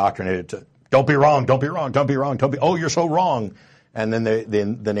generally indoctrinated to don't be wrong, don't be wrong, don't be wrong, don't be, oh, you're so wrong. And then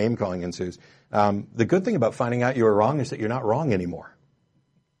the name calling ensues. The good thing about finding out you were wrong is that you're not wrong anymore.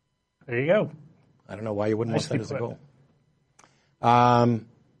 There you go. I don't know why you wouldn't want that as a goal.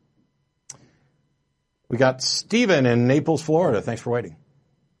 We got Steven in Naples, Florida. Thanks for waiting.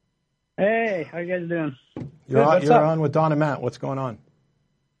 Hey, how you guys doing? You're on with Don and Matt. What's going on?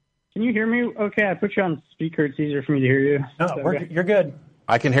 Can you hear me? Okay, I put you on speaker. It's easier for me to hear you. No, okay. You're good.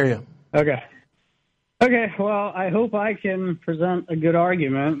 I can hear you. Okay. Okay, well, I hope I can present a good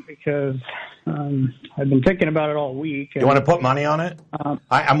argument because I've been thinking about it all week. You want to put money on it?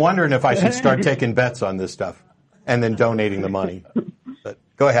 I'm wondering if I should start taking bets on this stuff and then donating the money. But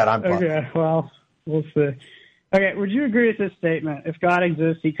go ahead. Okay, well, we'll see. Okay, would you agree with this statement? If God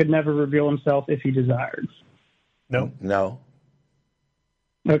exists, he could never reveal himself if he desired. No. No.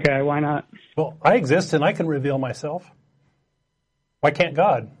 Okay, why not? Well, I exist and I can reveal myself. Why can't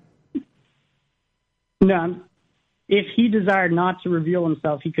God? No, if he desired not to reveal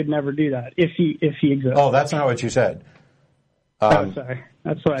himself, he could never do that. If he exists. Oh, that's not what you said. Sorry,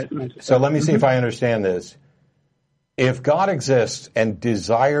 that's what I meant to say. So let me see if I understand this. If God exists and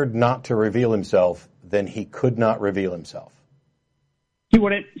desired not to reveal himself, then he could not reveal himself. He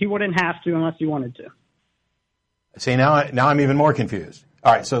wouldn't have to unless he wanted to. See, now I'm even more confused.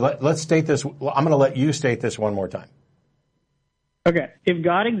 All right, so let's state this. I'm going to let you state this one more time. Okay, if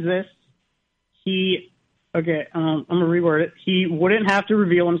God exists, I'm going to reword it. He wouldn't have to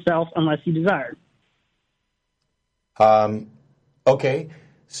reveal himself unless he desired. Okay,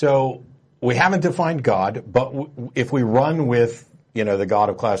 so we haven't defined God, but if we run with, the God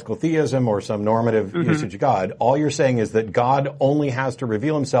of classical theism or some normative usage of God, all you're saying is that God only has to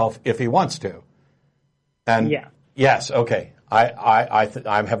reveal himself if he wants to. And yeah. Yes, okay. I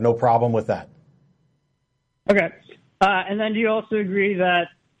have no problem with that. Okay. And then do you also agree that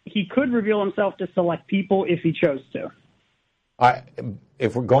he could reveal himself to select people if he chose to?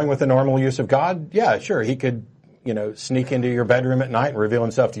 If we're going with the normal use of God, yeah, sure. He could, sneak into your bedroom at night and reveal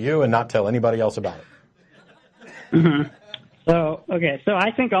himself to you and not tell anybody else about it. Mm-hmm. So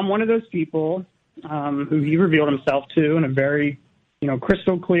I think I'm one of those people who he revealed himself to in a very,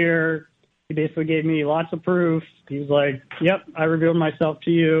 crystal clear. He basically gave me lots of proof. He was like, yep, I revealed myself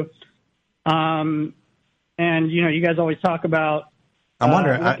to you. And, you guys always talk about I'm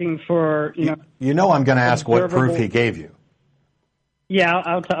wondering, looking for, I'm going to ask what proof he gave you. Yeah,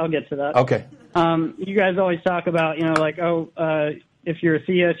 I'll get to that. Okay. You guys always talk about, if you're a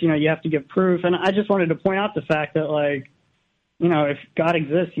theist, you have to give proof. And I just wanted to point out the fact that, if God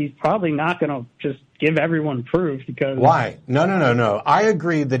exists, he's probably not going to just give everyone proof because... Why? No. I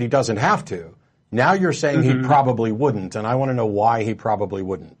agree that he doesn't have to. Now you're saying he probably wouldn't, and I want to know why he probably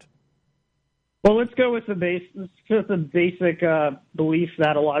wouldn't. Well, let's go with the basic belief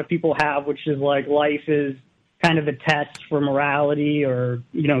that a lot of people have, which is life is kind of a test for morality or,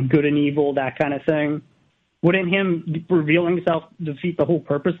 good and evil, that kind of thing. Wouldn't him revealing himself defeat the whole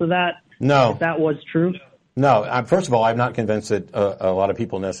purpose of that? No. If that was true? No. First of all, I'm not convinced that a lot of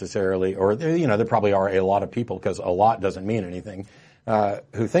people necessarily, or, there probably are a lot of people, because a lot doesn't mean anything,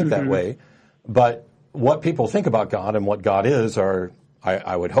 who think that way. But what people think about God and what God is are,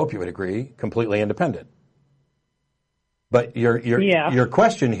 I would hope you would agree, completely independent. But your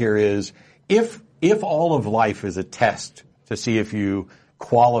question here is, if all of life is a test to see if you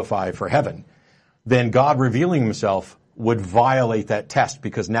qualify for heaven, then God revealing himself would violate that test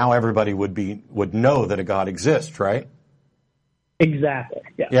because now everybody would know that a God exists, right? Exactly.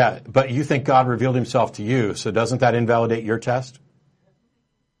 Yeah. Yeah, but you think God revealed himself to you, so doesn't that invalidate your test?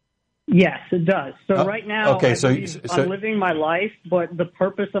 Yes, it does. So right now, okay, I'm living my life, but the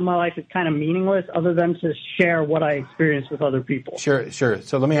purpose of my life is kind of meaningless other than to share what I experience with other people. Sure.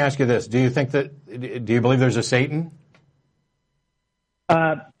 So let me ask you this. Do you believe there's a Satan?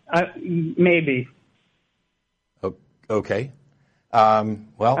 Maybe. Okay.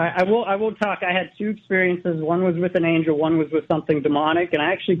 Well, I will talk. I had two experiences. One was with an angel. One was with something demonic. And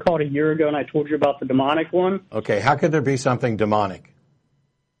I actually called a year ago and I told you about the demonic one. Okay. How could there be something demonic?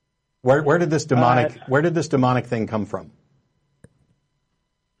 Where did this demonic thing come from?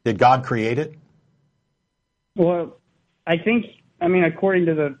 Did God create it? Well, according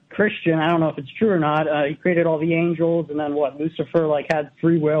to the Christian, I don't know if it's true or not, he created all the angels, and then Lucifer had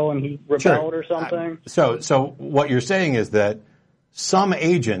free will and he rebelled or something? So what you're saying is that some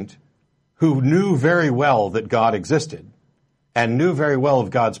agent who knew very well that God existed and knew very well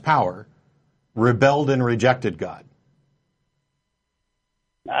of God's power rebelled and rejected God.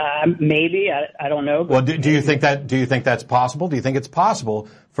 Maybe. I don't know. Well, do you think that's possible? Do you think it's possible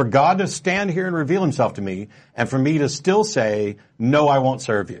for God to stand here and reveal himself to me and for me to still say, no, I won't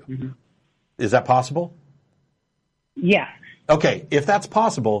serve you? Mm-hmm. Is that possible? Yeah. Okay. If that's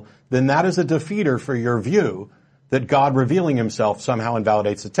possible, then that is a defeater for your view that God revealing himself somehow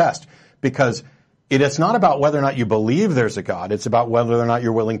invalidates the test. Because it's not about whether or not you believe there's a God. It's about whether or not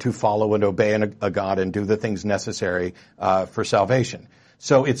you're willing to follow and obey a God and do the things necessary for salvation.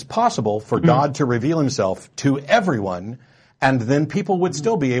 So it's possible for God to reveal himself to everyone, and then people would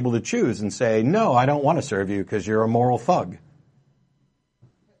still be able to choose and say, no, I don't want to serve you because you're a moral thug.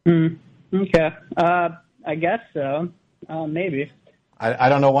 Okay. I guess so. Maybe. I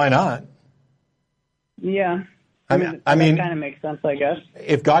don't know why not. Yeah. I mean, that kind of makes sense, I guess.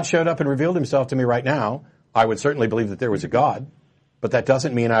 If God showed up and revealed himself to me right now, I would certainly believe that there was a God, but that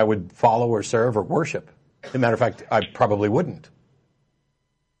doesn't mean I would follow or serve or worship. As a matter of fact, I probably wouldn't.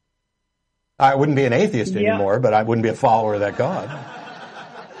 I wouldn't be an atheist anymore, but I wouldn't be a follower of that God.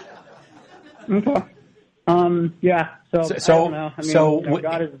 Okay. Yeah. So I don't know.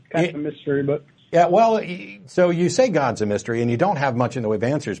 God is kind of a mystery, but. Yeah, well, so you say God's a mystery, and you don't have much in the way of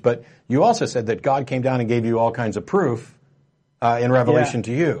answers, but you also said that God came down and gave you all kinds of proof in Revelation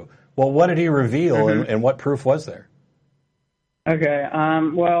to you. Well, what did he reveal, and what proof was there? Okay.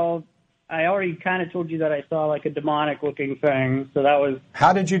 Well, I already kind of told you that I saw a demonic-looking thing, so that was...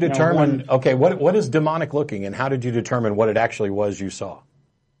 How did you determine... Okay, what is demonic-looking, and how did you determine what it actually was you saw?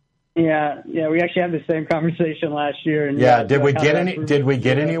 Yeah, we actually had the same conversation last year. And did we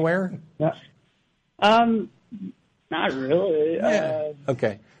get anywhere? Yeah. Not really. Yeah.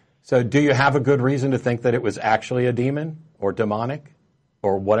 Okay. So do you have a good reason to think that it was actually a demon or demonic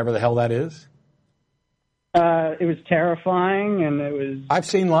or whatever the hell that is? It was terrifying, and it was... I've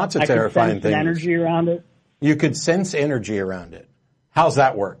seen lots of terrifying things. Energy around it. You could sense energy around it. How's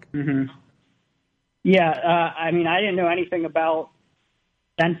that work? Mm-hmm. Yeah, I didn't know anything about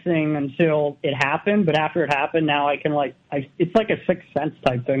sensing until it happened, but after it happened, now I can it's like a sixth sense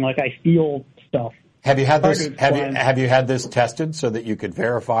type thing. I feel stuff. Have you had this? Have you had this tested so that you could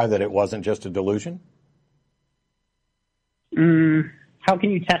verify that it wasn't just a delusion? How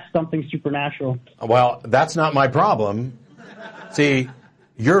can you test something supernatural? Well, that's not my problem. See,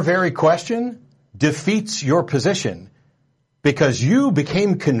 your very question defeats your position because you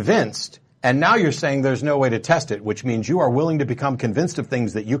became convinced, and now you're saying there's no way to test it, which means you are willing to become convinced of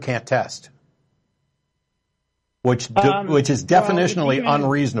things that you can't test, which is definitionally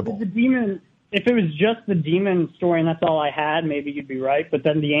unreasonable. If it was just the demon story and that's all I had, maybe you'd be right. But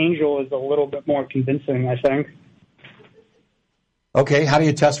then the angel is a little bit more convincing, I think. Okay, how do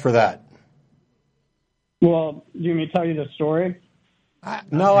you test for that? Well, do you want me to tell you the story?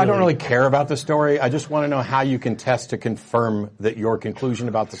 No, I don't really care about the story. I just want to know how you can test to confirm that your conclusion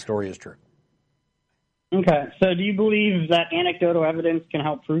about the story is true. Okay, so do you believe that anecdotal evidence can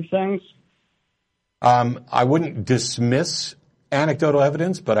help prove things? I wouldn't dismiss anecdotal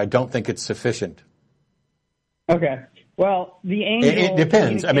evidence, but I don't think it's sufficient. Okay. Well, the angel... It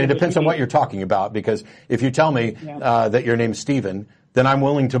depends. It depends on what you're talking about, because if you tell me that your name's Stephen, then I'm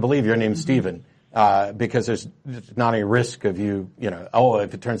willing to believe your name's Stephen, because there's not any risk of you,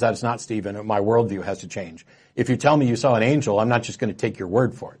 if it turns out it's not Stephen, my worldview has to change. If you tell me you saw an angel, I'm not just going to take your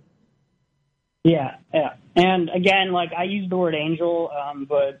word for it. Yeah. And again, I use the word angel,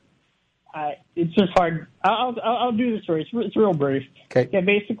 but... it's just hard. I'll do the story. It's real brief. Okay. Yeah,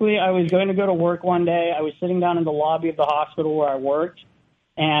 basically, I was going to go to work one day. I was sitting down in the lobby of the hospital where I worked,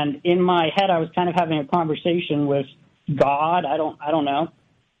 and in my head, I was kind of having a conversation with God. I don't know.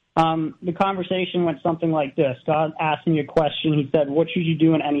 The conversation went something like this. God asked me a question. He said, "What should you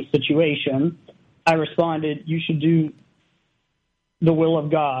do in any situation?" I responded, "You should do the will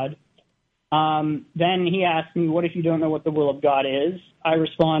of God." Then he asked me, "What if you don't know what the will of God is?" I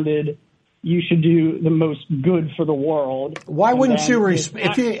responded, "You should do the most good for the world." Why wouldn't you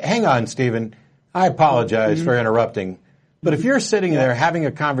hang on, Stephen. I apologize for interrupting. But if you're sitting there having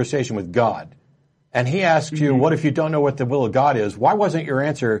a conversation with God, and he asks you, what if you don't know what the will of God is? Why wasn't your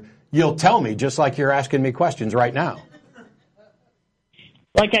answer, "You'll tell me," just like you're asking me questions right now?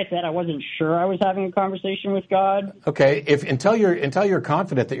 like I said, I wasn't sure I was having a conversation with God. Okay, until you're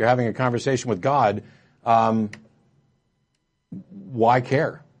confident that you're having a conversation with God, why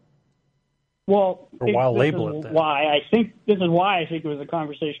care? Well, why I think this is why I think it was a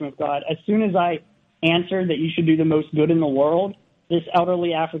conversation with God. As soon as I answered that you should do the most good in the world, this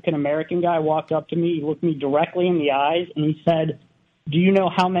elderly African American guy walked up to me, he looked me directly in the eyes, and he said, "Do you know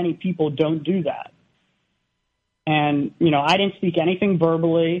how many people don't do that?" And, I didn't speak anything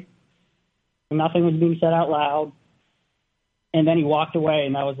verbally. Nothing was being said out loud. And then he walked away,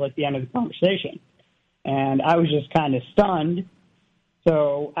 and that was like the end of the conversation. And I was just kind of stunned.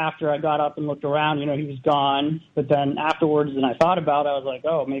 So after I got up and looked around, he was gone. But then afterwards, and I thought about it, I was like,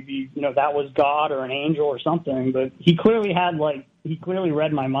 oh, maybe, that was God or an angel or something. But he clearly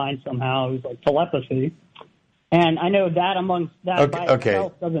read my mind somehow. It was like telepathy. And I know that amongst that by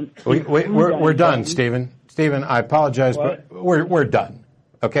itself doesn't... We're done, Stephen. Stephen, I apologize, What? but we're done,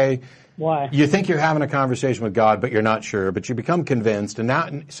 okay? Why? You think you're having a conversation with God, but you're not sure, but you become convinced, and now,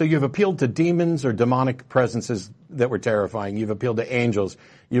 so you've appealed to demons or demonic presences that were terrifying. You've appealed to angels.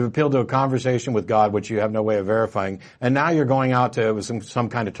 You've appealed to a conversation with God, which you have no way of verifying, and now you're going out to some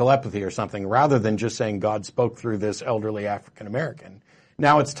kind of telepathy or something, rather than just saying God spoke through this elderly African American.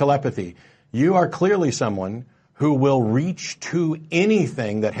 Now it's telepathy. You are clearly someone who will reach to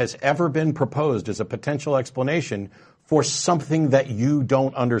anything that has ever been proposed as a potential explanation for something that you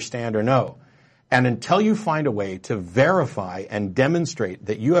don't understand or know. And until you find a way to verify and demonstrate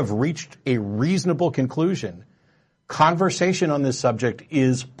that you have reached a reasonable conclusion, conversation on this subject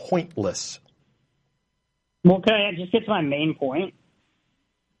is pointless. Well, can I just get to my main point?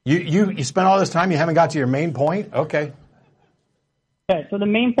 You spent all this time, you haven't got to your main point? Okay. Okay, so the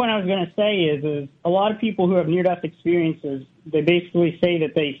main point I was going to say is a lot of people who have near-death experiences, they basically say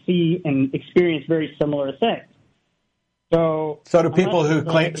that they see and experience very similar things. So do people who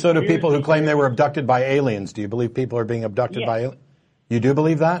claim they were abducted by aliens. Do you believe people are being abducted by aliens? You do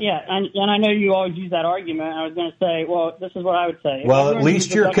believe that? Yeah, and I know you always use that argument. I was going to say, well, this is what I would say. Well, at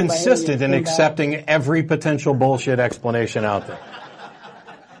least you're consistent in accepting every potential bullshit explanation out there.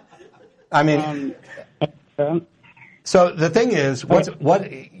 I mean, so the thing is,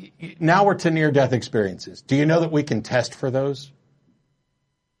 now we're to near-death experiences. Do you know that we can test for those?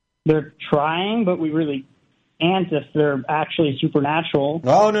 They're trying, but we really can't if they're actually supernatural.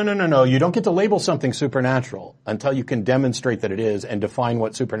 No. You don't get to label something supernatural until you can demonstrate that it is and define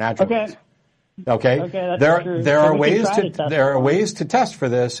what supernatural is. Okay. There are ways to test for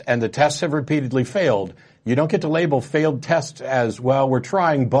this, and the tests have repeatedly failed. You don't get to label failed tests as, well, we're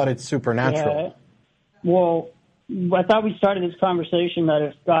trying, but it's supernatural. Yeah. Well, I thought we started this conversation that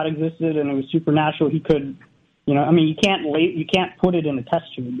if God existed and it was supernatural, he could, you can't put it in a test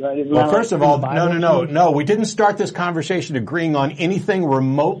tube, right? Well, first of all, no. We didn't start this conversation agreeing on anything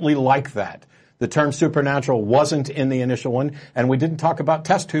remotely like that. The term supernatural wasn't in the initial one, and we didn't talk about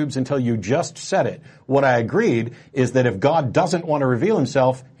test tubes until you just said it. What I agreed is that if God doesn't want to reveal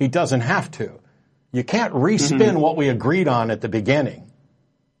himself, he doesn't have to. You can't respin what we agreed on at the beginning.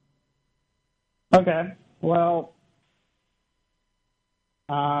 Okay. Well,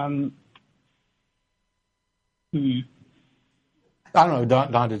 I don't know,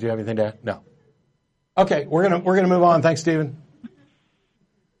 Don, did you have anything to add? No. Okay, we're gonna move on. Thanks, Stephen.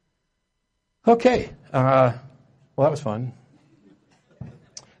 Okay. Well, that was fun.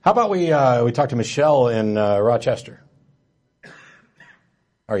 How about we talk to Michelle in Rochester?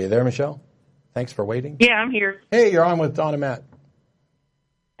 Are you there, Michelle? Thanks for waiting. Yeah, I'm here. Hey, you're on with Don and Matt.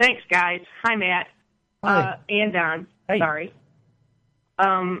 Thanks, guys. Hi, Matt. Hi. And Don. Hey. Sorry.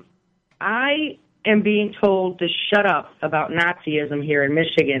 I am being told to shut up about Nazism here in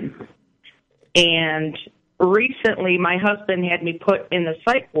Michigan. And recently, my husband had me put in the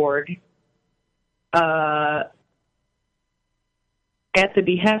psych ward at the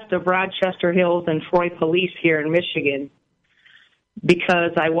behest of Rochester Hills and Troy Police here in Michigan,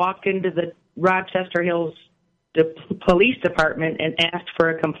 because I walked into the Rochester Hills Police Department and asked for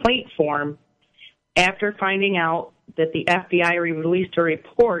a complaint form after finding out that the FBI released a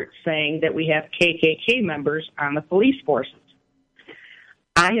report saying that we have KKK members on the police forces.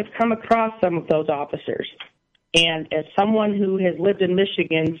 I have come across some of those officers, and as someone who has lived in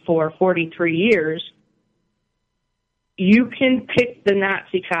Michigan for 43 years, you can pick the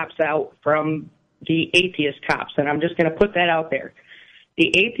Nazi cops out from the atheist cops, and I'm just going to put that out there. The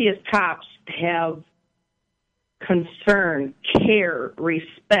atheist cops have concern, care,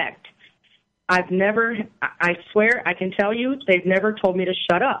 respect. I swear, I can tell you, they've never told me to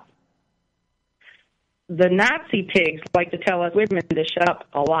shut up. The Nazi pigs like to tell us women to shut up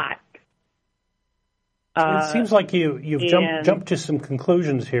a lot. It seems like you've jumped to some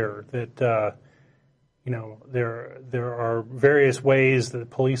conclusions here that there are various ways that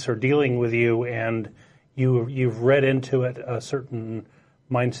police are dealing with you, and you've read into it a certain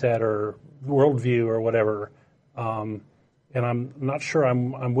mindset or worldview or whatever. And I'm not sure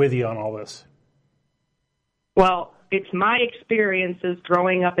I'm with you on all this. Well, it's my experiences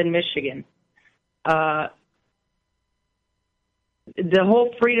growing up in Michigan. The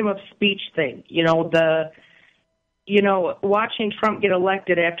whole freedom of speech thing, watching Trump get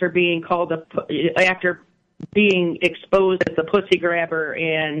elected after being exposed as a pussy grabber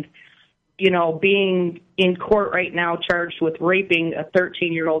and, being in court right now charged with raping a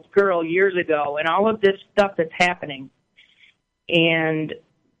 13-year-old girl years ago, and all of this stuff that's happening. And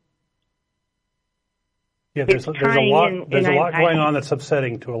yeah, there's a lot going on that's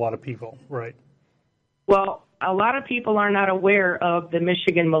upsetting to a lot of people, right? Well, a lot of people are not aware of the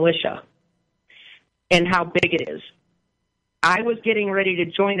Michigan militia and how big it is. I was getting ready to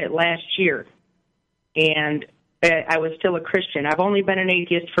join it last year, and I was still a Christian. I've only been an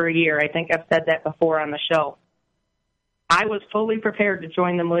atheist for a year. I think I've said that before on the show. I was fully prepared to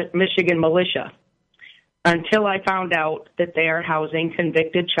join the Michigan militia until I found out that they are housing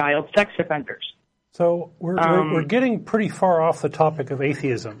convicted child sex offenders. So we're getting pretty far off the topic of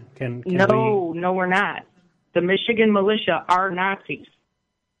atheism. No, we're not. The Michigan militia are Nazis.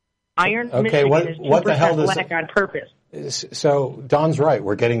 Michigan is 2% black on purpose. So Don's right.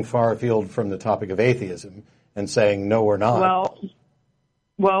 We're getting far afield from the topic of atheism and saying, no, we're not.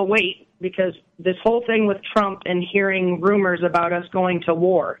 Well, wait, because this whole thing with Trump and hearing rumors about us going to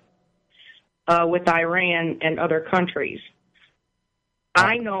war with Iran and other countries,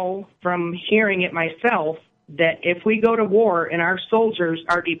 I know from hearing it myself that if we go to war and our soldiers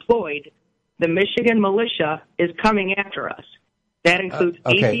are deployed, the Michigan militia is coming after us. That includes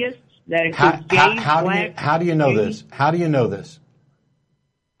atheists. That includes gays, blacks. How do you know this? How do you know this?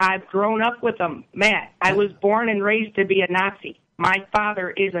 I've grown up with them, Matt. I was born and raised to be a Nazi. My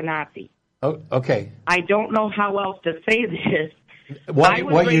father is a Nazi. Oh, okay. I don't know how else to say this.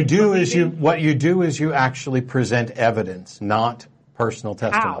 What you do is you actually present evidence, not personal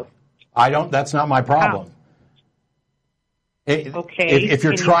testimony. How? That's not my problem. If you're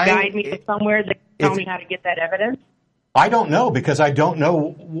can trying, you guide me to somewhere that tell me how to get that evidence? I don't know because I don't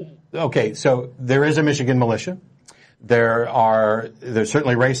know. Okay, so there is a Michigan militia. There's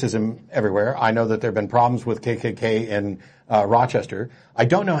certainly racism everywhere. I know that there have been problems with KKK in Rochester. I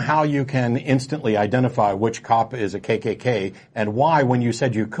don't know how you can instantly identify which cop is a KKK and why, when you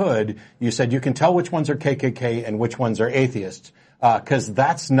said you said you can tell which ones are KKK and which ones are atheists, because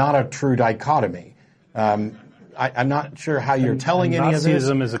that's not a true dichotomy. I'm not sure how you're telling any of this.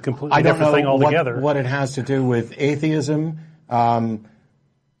 Nazism is a completely different thing altogether. What it has to do with atheism.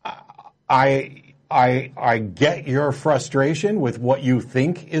 I get your frustration with what you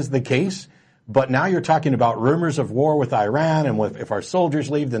think is the case, but now you're talking about rumors of war with Iran, and if our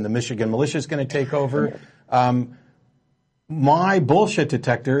soldiers leave, then the Michigan militia is going to take over. My bullshit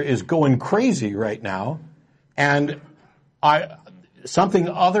detector is going crazy right now, and something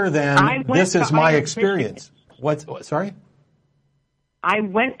other than this is my experience. Sorry? I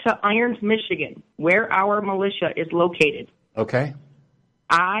went to Irons, Michigan, where our militia is located. Okay.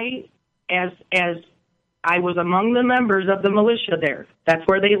 As I was among the members of the militia there. That's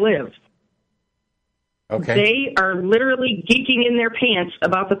where they live. Okay. They are literally geeking in their pants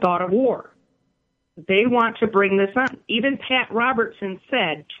about the thought of war. They want to bring this on. Even Pat Robertson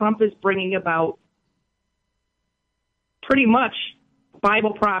said Trump is bringing about pretty much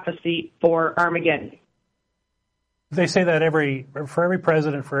Bible prophecy for Armageddon. They say that for every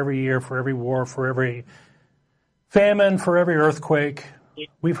president, for every year, for every war, for every famine, for every earthquake.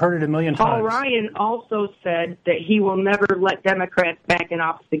 We've heard it a million times. Paul Ryan also said that he will never let Democrats back in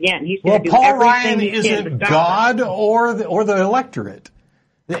office again. He's well, going to do Paul everything Ryan he isn't can God or the electorate.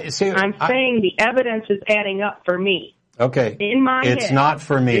 See, I'm saying the evidence is adding up for me. Okay. In my head, it's not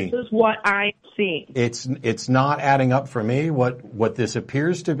for me. This is what I'm seeing. It's not adding up for me. What this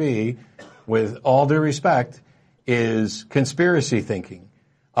appears to be, with all due respect, is conspiracy thinking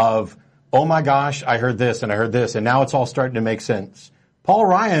of, oh my gosh, I heard this and I heard this, and now it's all starting to make sense. Paul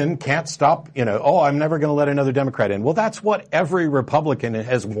Ryan can't stop, I'm never going to let another Democrat in. Well, that's what every Republican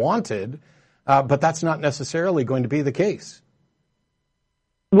has wanted, but that's not necessarily going to be the case.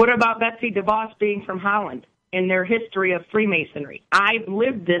 What about Betsy DeVos being from Holland and their history of Freemasonry? I've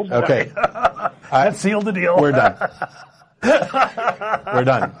lived this. Okay. That sealed the deal. We're done. We're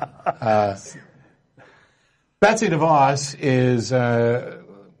done. Betsy DeVos is,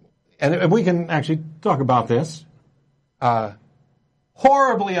 and we can actually talk about this.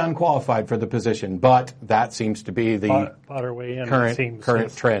 horribly unqualified for the position, but that seems to be the bought her way in,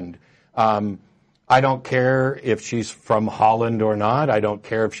 current trend. I don't care if she's from Holland or not. I don't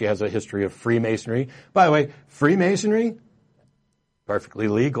care if she has a history of Freemasonry. By the way, Freemasonry, perfectly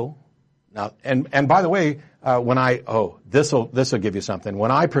legal. Now, and by the way, this will give you something.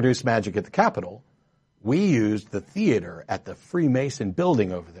 When I produced Magic at the Capitol, we used the theater at the Freemason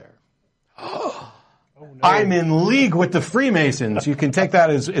building over there. Oh, no. I'm in league with the Freemasons. You can take that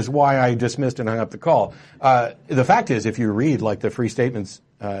as why I dismissed and hung up the call. The fact is, if you read like the Freemason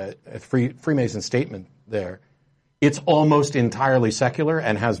statement there, it's almost entirely secular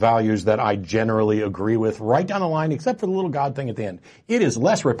and has values that I generally agree with right down the line, except for the little God thing at the end. It is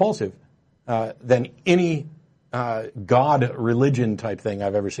less repulsive than any God religion type thing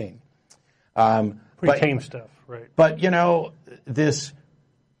I've ever seen. Pretty tame stuff, right? But, this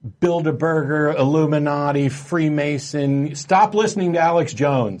Bilderberger, Illuminati, Freemason, stop listening to Alex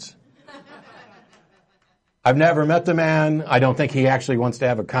Jones. I've never met the man. I don't think he actually wants to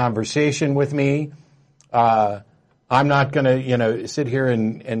have a conversation with me. I'm not going to, sit here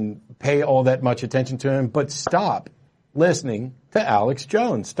and pay all that much attention to him, but stop listening to Alex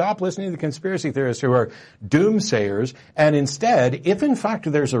Jones. Stop listening to the conspiracy theorists who are doomsayers. And instead, if in fact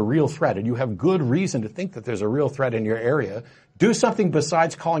there's a real threat, and you have good reason to think that there's a real threat in your area, do something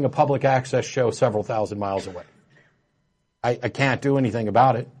besides calling a public access show several thousand miles away. I can't do anything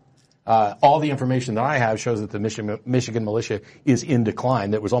about it. All the information that I have shows that the Michigan militia is in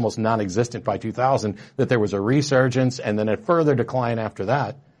decline. That was almost non-existent by 2000, that there was a resurgence and then a further decline after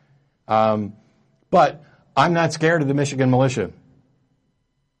that. But I'm not scared of the Michigan militia.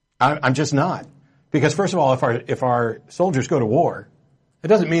 I'm just not. Because first of all, if our soldiers go to war, it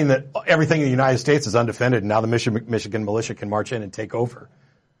doesn't mean that everything in the United States is undefended and now the Michigan militia can march in and take over.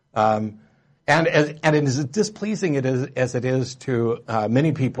 And as displeasing as it is to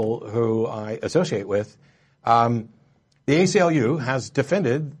many people who I associate with, the ACLU has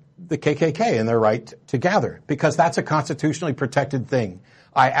defended the KKK and their right to gather because that's a constitutionally protected thing.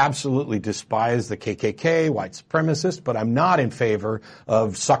 I absolutely despise the KKK, white supremacists, but I'm not in favor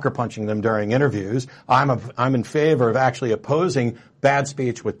of sucker punching them during interviews. I'm in favor of actually opposing bad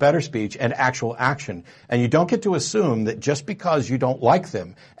speech with better speech and actual action. And you don't get to assume that just because you don't like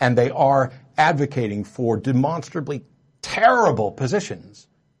them and they are advocating for demonstrably terrible positions,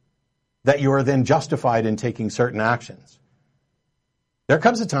 that you are then justified in taking certain actions. There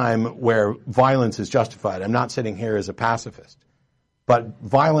comes a time where violence is justified. I'm not sitting here as a pacifist. But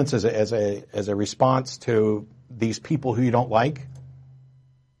violence as a response to these people who you don't like,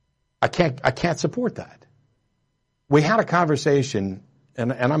 I can't support that. We had a conversation,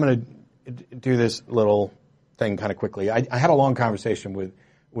 and I'm going to do this little thing kind of quickly. I had a long conversation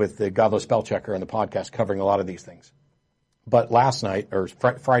with the Godless Spell Checker on the podcast covering a lot of these things. But last night, or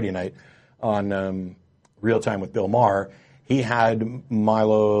Friday night, on Real Time with Bill Maher, he had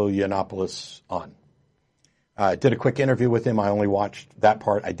Milo Yiannopoulos on. I did a quick interview with him. I only watched that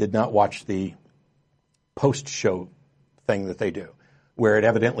part. I did not watch the post-show thing that they do, where it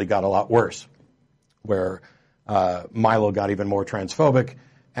evidently got a lot worse, where Milo got even more transphobic,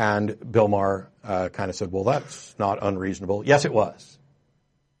 and Bill Maher kind of said, well, that's not unreasonable. Yes, it was.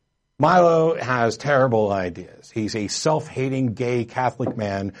 Milo has terrible ideas. He's a self-hating gay Catholic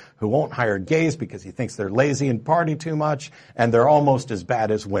man who won't hire gays because he thinks they're lazy and party too much, and they're almost as bad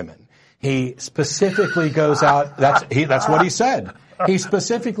as women. He specifically goes out, that's what he said. He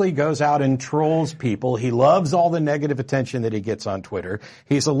specifically goes out and trolls people. He loves all the negative attention that he gets on Twitter.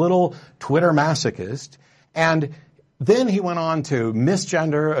 He's a little Twitter masochist. And then he went on to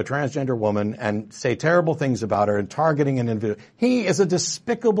misgender a transgender woman and say terrible things about her and targeting an individual. He is a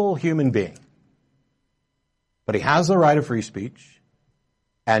despicable human being. But he has the right of free speech,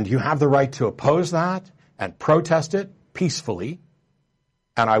 and you have the right to oppose that and protest it peacefully.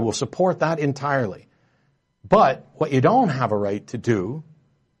 And I will support that entirely. But what you don't have a right to do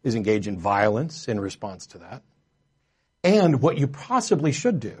is engage in violence in response to that. And what you possibly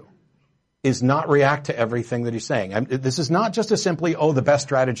should do is not react to everything that he's saying. This is not just a simply, the best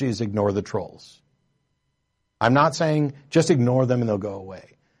strategy is ignore the trolls. I'm not saying just ignore them and they'll go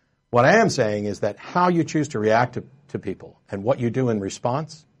away. What I am saying is that how you choose to react to people and what you do in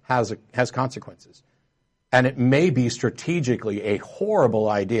response has consequences. And it may be strategically a horrible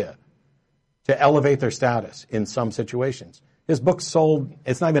idea to elevate their status in some situations. His book sold,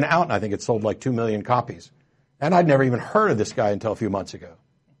 it's not even out, and I think it sold like 2 million copies. And I'd never even heard of this guy until a few months ago.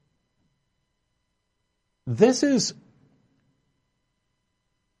 There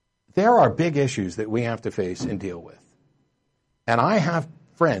are big issues that we have to face and deal with. And I have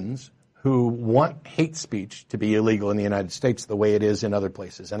friends who want hate speech to be illegal in the United States the way it is in other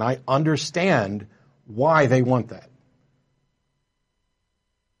places. And I understand why they want that.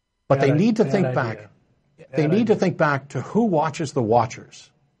 But they need to think back. They need to think back to who watches the watchers.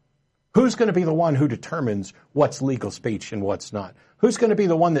 Who's going to be the one who determines what's legal speech and what's not? Who's going to be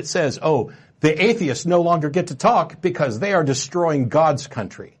the one that says, oh, the atheists no longer get to talk because they are destroying God's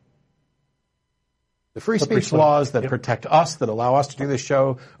country? The free speech laws that protect us, that allow us to do this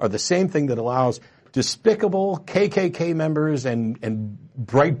show, are the same thing that allows despicable KKK members and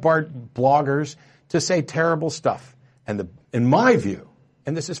Breitbart bloggers to say terrible stuff. And in my view,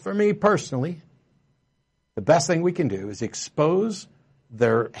 and this is for me personally, the best thing we can do is expose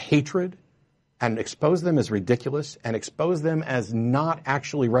their hatred and expose them as ridiculous and expose them as not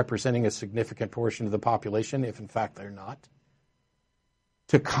actually representing a significant portion of the population, if in fact they're not.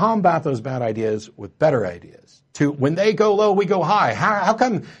 To combat those bad ideas with better ideas. To when they go low, we go high. How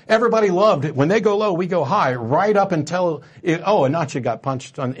come everybody loved it? When they go low, we go high, right up until, Anacha got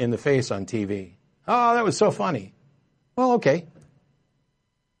punched in the face on TV. Oh, that was so funny. Well, okay.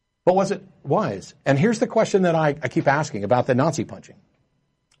 But was it wise? And here's the question that I keep asking about the Nazi punching.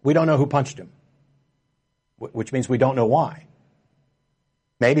 We don't know who punched him, which means we don't know why.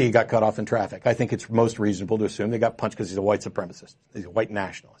 Maybe he got cut off in traffic. I think it's most reasonable to assume they got punched because he's a white supremacist. He's a white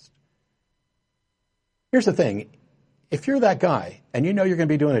nationalist. Here's the thing. If you're that guy and you know you're going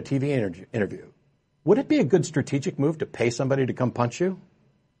to be doing a TV interview, would it be a good strategic move to pay somebody to come punch you?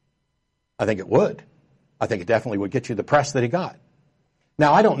 I think it would. I think it definitely would get you the press that he got.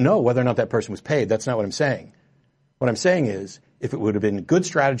 Now, I don't know whether or not that person was paid. That's not what I'm saying. What I'm saying is, if it would have been a good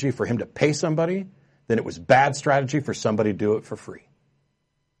strategy for him to pay somebody, then it was bad strategy for somebody to do it for free.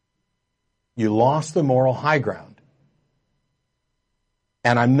 You lost the moral high ground.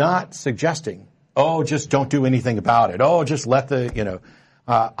 And I'm not suggesting, just don't do anything about it. Just let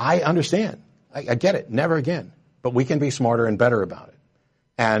I understand. I get it. Never again. But we can be smarter and better about it.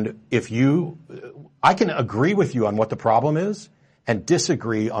 And I can agree with you on what the problem is and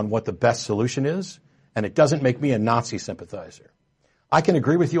disagree on what the best solution is. And it doesn't make me a Nazi sympathizer. I can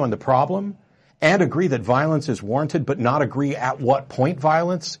agree with you on the problem and agree that violence is warranted, but not agree at what point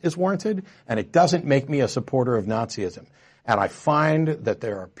violence is warranted. And it doesn't make me a supporter of Nazism. And I find that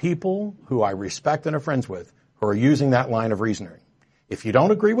there are people who I respect and are friends with who are using that line of reasoning. If you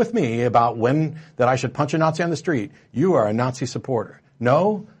don't agree with me about that I should punch a Nazi on the street, you are a Nazi supporter.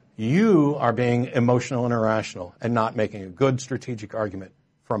 No, you are being emotional and irrational and not making a good strategic argument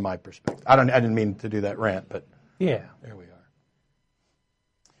from my perspective. I didn't mean to do that rant, but yeah, there we are.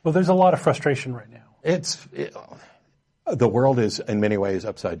 Well, there's a lot of frustration right now. The world is in many ways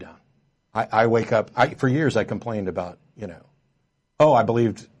upside down. I wake up. For years I complained about I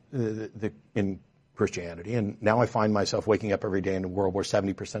believed in Christianity, and now I find myself waking up every day in a world where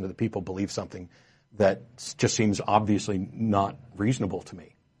 70% of the people believe something that just seems obviously not reasonable to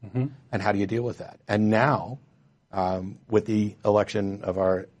me. Mm-hmm. And how do you deal with that? And now, with the election of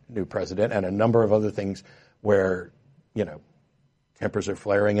our new president and a number of other things where, tempers are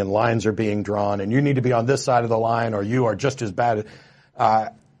flaring and lines are being drawn and you need to be on this side of the line or you are just as bad.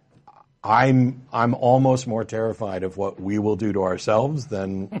 I'm almost more terrified of what we will do to ourselves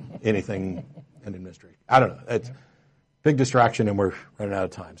than anything in administration. I don't know. It's big distraction and we're running out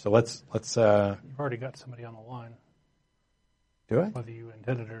of time. So let's. You've already got somebody on the line. Do I? Whether you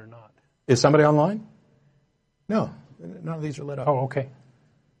intended it or not. Is somebody online? No, none of these are lit up. Oh, okay.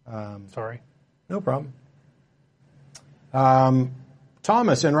 Sorry. No problem.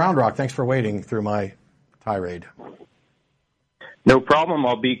 Thomas in Round Rock, thanks for waiting through my tirade. No problem.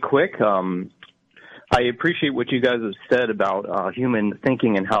 I'll be quick. I appreciate what you guys have said about human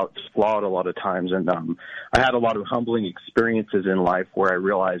thinking and how it's flawed a lot of times. And I had a lot of humbling experiences in life where I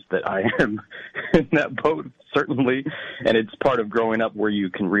realized that I am in that boat, certainly. And it's part of growing up where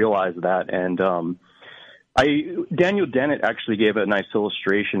you can realize that. And Daniel Dennett actually gave a nice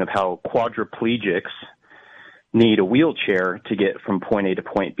illustration of how quadriplegics need a wheelchair to get from point A to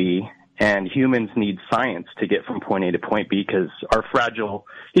point B, and humans need science to get from point A to point B because our fragile,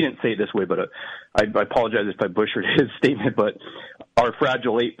 he didn't say it this way, but I apologize if I butchered his statement, but our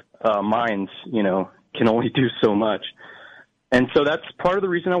fragile ape minds, can only do so much. And so that's part of the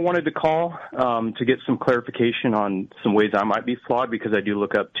reason I wanted to call, to get some clarification on some ways I might be flawed, because I do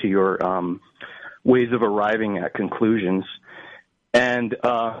look up to your ways of arriving at conclusions. And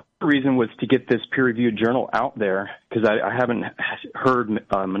the reason was to get this peer-reviewed journal out there, because I haven't heard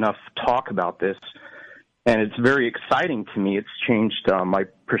enough talk about this. And it's very exciting to me. It's changed my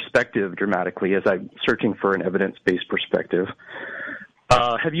perspective dramatically as I'm searching for an evidence-based perspective.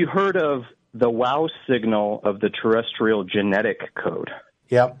 Have you heard of the wow signal of the terrestrial genetic code?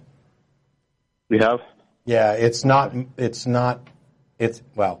 Yep. We have? Yeah, it's nothing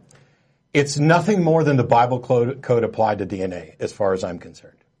more than the Bible code applied to DNA, as far as I'm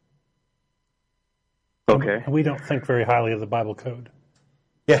concerned. Okay. And we don't think very highly of the Bible code.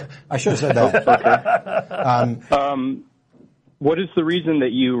 Yeah, I should have said that. Okay. What is the reason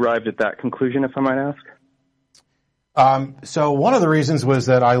that you arrived at that conclusion, if I might ask? So one of the reasons was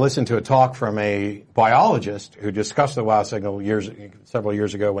that I listened to a talk from a biologist who discussed the wow signal several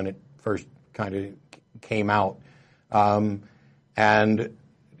years ago when it first kind of came out. And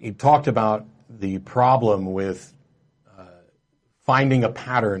he talked about the problem with finding a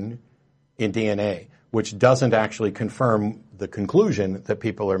pattern in DNA, which doesn't actually confirm the conclusion that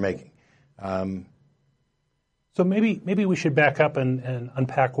people are making. So maybe we should back up and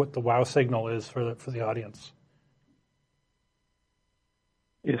unpack what the wow signal is for the audience.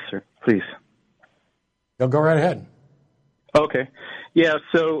 Yes, sir. Please. Go right ahead. Okay. Yeah,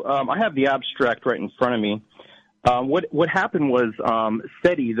 so I have the abstract right in front of me. What happened was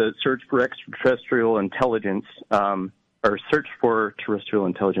SETI, the Search for Extraterrestrial Intelligence, or Search for Terrestrial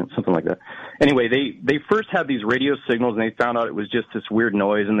Intelligence, something like that. Anyway, they first had these radio signals, and they found out it was just this weird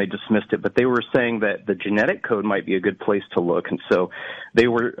noise, and they dismissed it. But they were saying that the genetic code might be a good place to look, and so they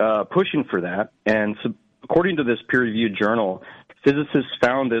were pushing for that. And so, according to this peer-reviewed journal, physicists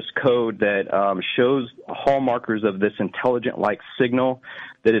found this code that shows hallmarkers of this intelligent-like signal.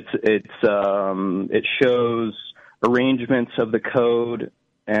 That it shows arrangements of the code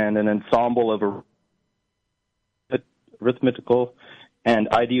and an ensemble of arithmetical and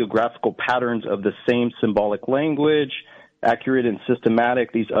ideographical patterns of the same symbolic language, accurate and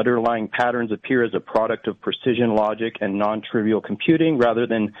systematic. These underlying patterns appear as a product of precision logic and non-trivial computing rather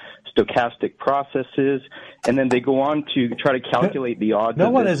than stochastic processes. And then they go on to try to calculate the odds. No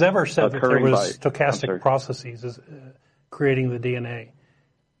one has ever said that there was stochastic processes creating the DNA.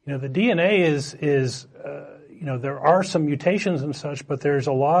 You know, the DNA is there are some mutations and such, but there's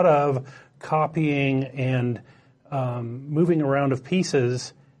a lot of copying and moving around of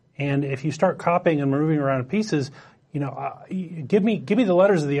pieces. And if you start copying and moving around of pieces, give me the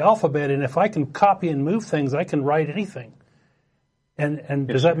letters of the alphabet, and if I can copy and move things, I can write anything. And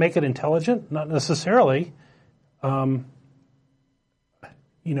does that make it intelligent? Not necessarily. It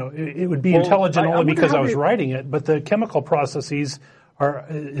would be intelligent only because I was writing it, but the chemical processes are,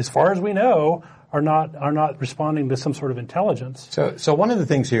 as far as we know, are not responding to some sort of intelligence. So one of the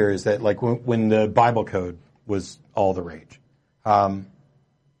things here is that, like, when the Bible code was all the rage,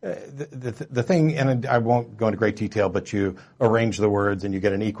 the thing, and I won't go into great detail, but you arrange the words and you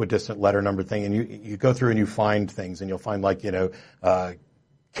get an equidistant letter number thing, and you go through and you find things, and you'll find, like,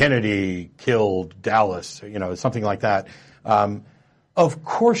 Kennedy killed Dallas, something like that. Of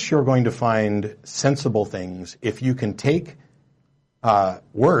course you're going to find sensible things if you can take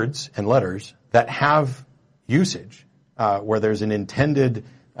words and letters that have usage, where there's an intended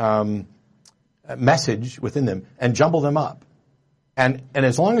message within them, and jumble them up. And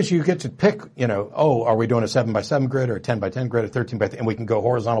as long as you get to pick, are we doing a 7x7 grid or a 10x10 grid or 13x10, and we can go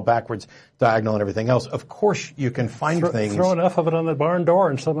horizontal, backwards, diagonal, and everything else, of course you can find things. Throw enough of it on the barn door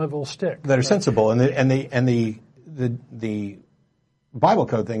and some of it will stick. That are sensible. And the Bible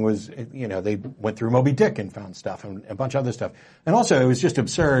code thing was, they went through Moby Dick and found stuff and a bunch of other stuff. And also it was just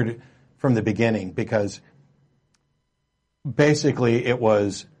absurd from the beginning, because basically it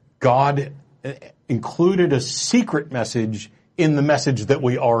was God included a secret message in the message that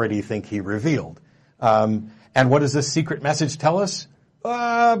we already think he revealed. And what does this secret message tell us?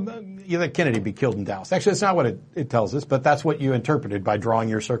 That Kennedy be killed in Dallas. Actually, that's not what it tells us, but that's what you interpreted by drawing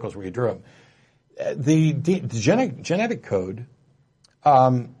your circles where you drew them. The genetic code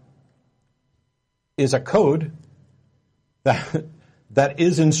is a code that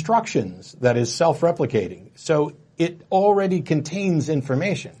is instructions, that is self-replicating. So it already contains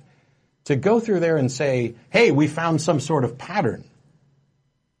information. To go through there and say, hey, we found some sort of pattern,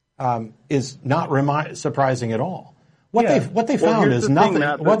 is not surprising at all. What they found is nothing.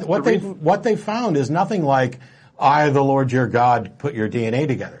 What they found is nothing like, I, the Lord your God, put your DNA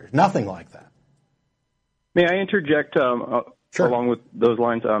together. Nothing like that. May I interject Sure. along with those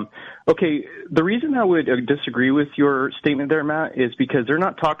lines? Okay, the reason I would disagree with your statement there, Matt, is because they're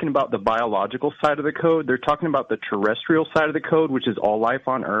not talking about the biological side of the code. They're talking about the terrestrial side of the code, which is all life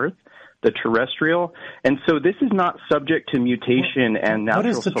on Earth. The terrestrial, and so this is not subject to mutation and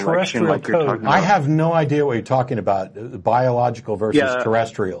natural selection like you're talking about. I have no idea what you're talking about, biological versus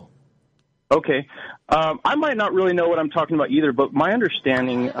terrestrial. Okay. I might not really know what I'm talking about either, but my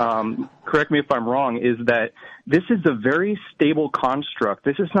understanding, correct me if I'm wrong, is that this is a very stable construct.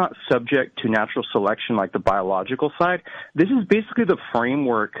 This is not subject to natural selection like the biological side. This is basically the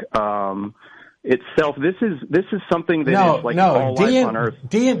framework itself. This is something that is like all life on Earth.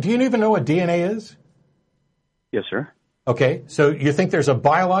 Do you even know what DNA is? Yes, sir. Okay, so you think there's a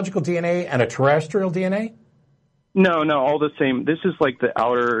biological DNA and a terrestrial DNA? No, all the same. This is like the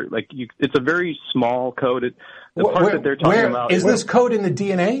outer, it's a very small code. The part that they're talking about is this code in the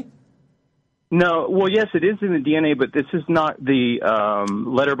DNA? No, well, yes, it is in the DNA, but this is not the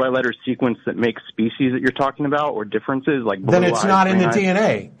letter-by-letter sequence that makes species that you're talking about or differences like blue Then it's eyes, not in the eyes.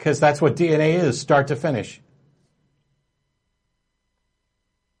 DNA, because that's what DNA is, start to finish.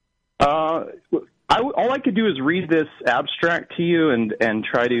 All I could do is read this abstract to you and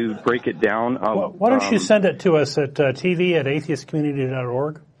try to break it down. Why don't you send it to us at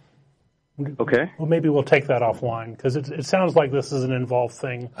tv@atheistcommunity.org? Okay. Well, maybe we'll take that offline, because it sounds like this is an involved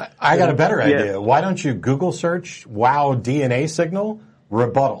thing. I got a better idea. Why don't you Google search "wow DNA signal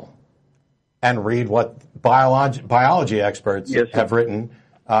rebuttal" and read what biology experts have written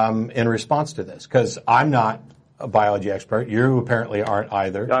in response to this? Because I'm not a biology expert. You apparently aren't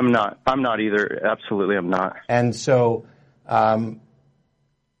either. I'm not either. Absolutely, I'm not. And so,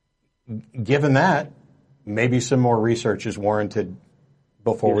 given that, maybe some more research is warranted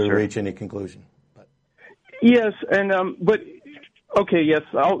before we reach any conclusion. Yes, and but okay, yes,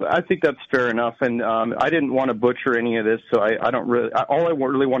 I think that's fair enough. And I didn't want to butcher any of this, so I don't really. All I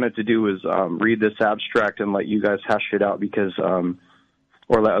really wanted to do was read this abstract and let you guys hash it out because,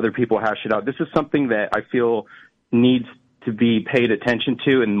 or let other people hash it out. This is something that I feel needs to be paid attention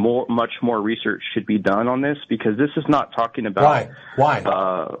to, and much more research should be done on this because this is not talking about why.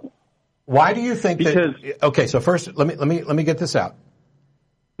 Why do you think because, that? Okay, so first let me get this out.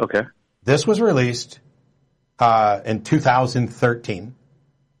 Okay. This was released in 2013.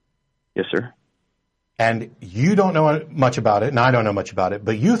 Yes, sir. And you don't know much about it, and I don't know much about it,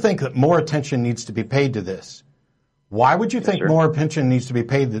 but you think that more attention needs to be paid to this. Why would you think more attention needs to be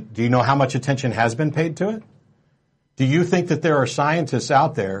paid? Do you know how much attention has been paid to it? Do you think that there are scientists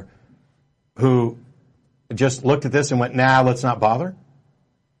out there who just looked at this and went, nah, let's not bother?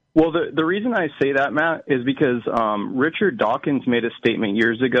 Well, the reason I say that, Matt, is because Richard Dawkins made a statement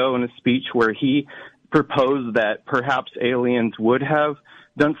years ago in a speech where he proposed that perhaps aliens would have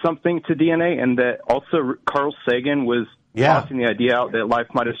done something to DNA, and that also Carl Sagan was tossing the idea out that life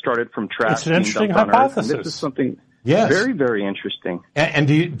might have started from trash. It's an interesting hypothesis. This is something very, very interesting. And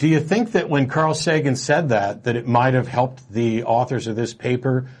do you think that when Carl Sagan said that it might have helped the authors of this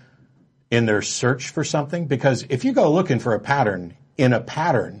paper in their search for something? Because if you go looking for a pattern in a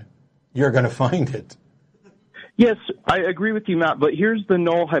pattern, you're going to find it. Yes, I agree with you, Matt, but here's the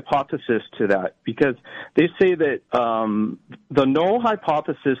null hypothesis to that, because they say that the null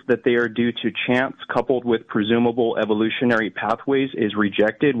hypothesis that they are due to chance coupled with presumable evolutionary pathways is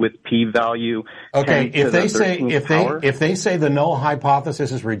rejected with p-value. Okay, if they say the null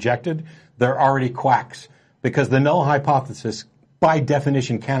hypothesis is rejected, they're already quacks, because the null hypothesis by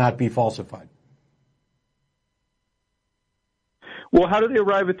definition cannot be falsified. Well, how do they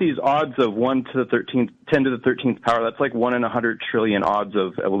arrive at these odds of 10 to the 13th power? That's like 1 in 100 trillion odds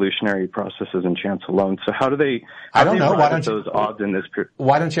of evolutionary processes and chance alone. So how do they? I don't know. Why don't those odds in this period?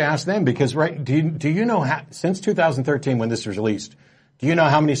 Why don't you ask them? Because do you know since 2013 when this was released, do you know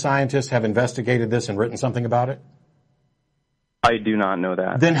how many scientists have investigated this and written something about it? I do not know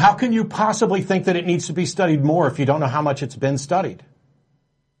that. Then how can you possibly think that it needs to be studied more if you don't know how much it's been studied?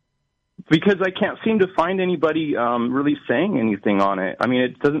 Because I can't seem to find anybody really saying anything on it. I mean,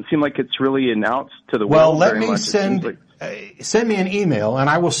 it doesn't seem like it's really announced to the world. Well, let me send me an email, and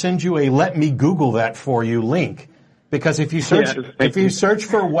I will send you a "Let me Google that for you" link. Because if you search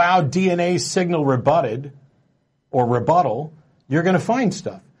for "wow DNA signal rebutted" or rebuttal, you're going to find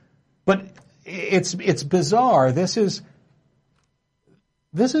stuff. But it's bizarre. This is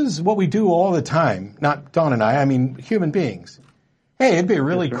what we do all the time. Not Don and I mean human beings. Hey, it'd be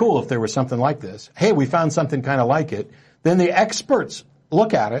really cool if there was something like this. Hey, we found something kind of like it. Then the experts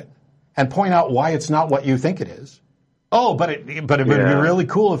look at it and point out why it's not what you think it is. Oh, but it would be really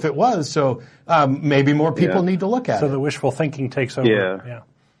cool if it was. So maybe more people need to look at it. So the wishful thinking takes over. Yeah.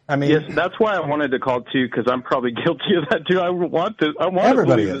 I mean, yes, that's why I wanted to call too, because I'm probably guilty of that too. I want to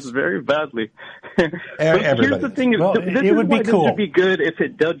believe this very badly. But here's the thing: it would be cool. This would be good if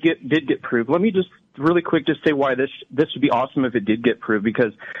it did get proved. Let me just really quick just say why this would be awesome if it did get proved,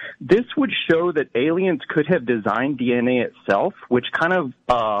 because this would show that aliens could have designed DNA itself, which kind of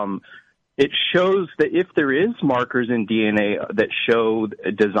it shows that if there is markers in DNA that show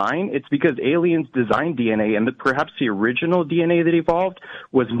design, it's because aliens designed DNA, and perhaps the original DNA that evolved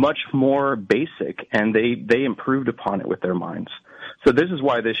was much more basic, and they improved upon it with their minds. So this is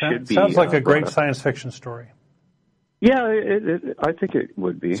why this should be. Sounds like a great science fiction story. Yeah, I think it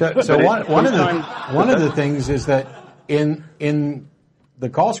would be. So one of the things is that in the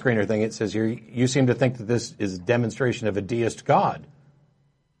call screener thing, it says you seem to think that this is a demonstration of a deist God.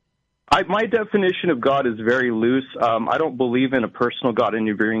 My definition of God is very loose. I don't believe in a personal God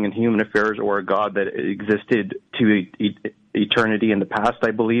interfering in human affairs or a God that existed to eternity in the past.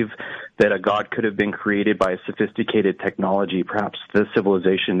 I believe that a God could have been created by a sophisticated technology, perhaps the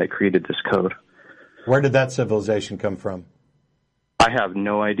civilization that created this code. Where did that civilization come from? I have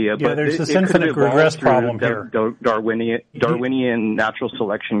no idea. Yeah, but there's this infinite regress problem here. Darwinian natural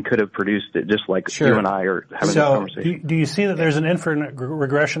selection could have produced it, just like you and I are having this conversation. Do you see that there's an infinite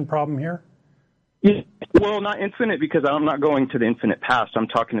regression problem here? Yeah. Well, not infinite, because I'm not going to the infinite past. I'm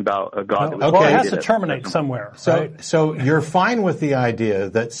talking about a God. Well, it has to terminate somewhere. Right? So you're fine with the idea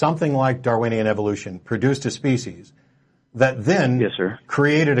that something like Darwinian evolution produced a species that then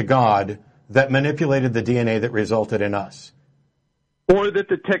created a God that manipulated the DNA that resulted in us. Or that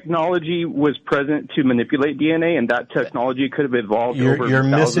the technology was present to manipulate DNA, and that technology could have evolved over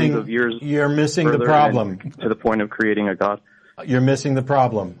thousands of years. You're missing the problem. To the point of creating a God. You're missing the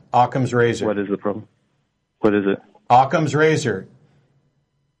problem. Occam's razor. What is the problem? What is it? Occam's razor.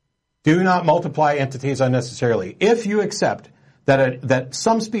 Do not multiply entities unnecessarily. If you accept that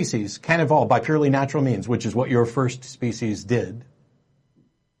some species can evolve by purely natural means, which is what your first species did,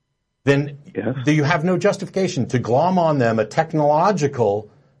 then you have no justification to glom on them a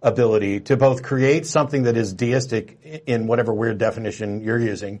technological ability to both create something that is deistic in whatever weird definition you're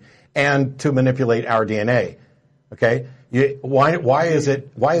using and to manipulate our DNA. Okay? Why is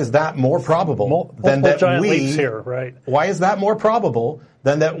that more probable than that we here, right? Why is that more probable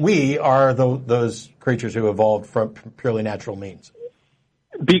than that we are those creatures who evolved from purely natural means?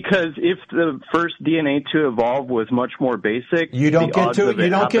 Because if the first DNA to evolve was much more basic, you don't get to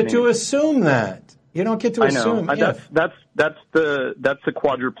assume that. You don't get to assume. I know. That's the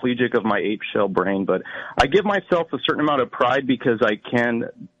quadriplegic of my ape shell brain. But I give myself a certain amount of pride because I can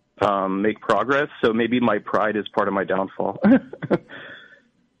make progress. So maybe my pride is part of my downfall.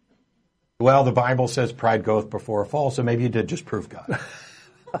 Well, the Bible says pride goeth before a fall, so maybe you did just prove God.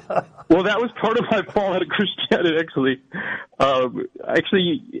 Well, that was part of my fall out of Christianity, actually.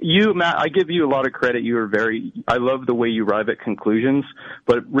 You, Matt, I give you a lot of credit. I love the way you arrive at conclusions.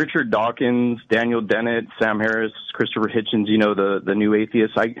 But Richard Dawkins, Daniel Dennett, Sam Harris, Christopher Hitchens, the new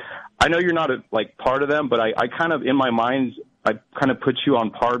atheists. I know you're not part of them, but I kind of, in my mind, I kind of put you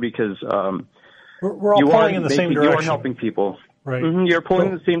on par because we're all pulling in the same direction. You are helping people. Right. Mm-hmm, you're pulling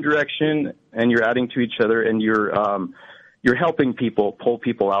in the same direction, and you're adding to each other, and you're helping people pull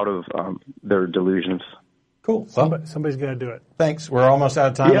people out of their delusions. Cool. Somebody's got to do it. Thanks. We're almost out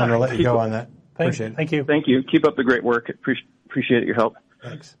of time. I'm going to let you go on that. Appreciate it. Thank you. Thank you. Keep up the great work. Appreciate your help.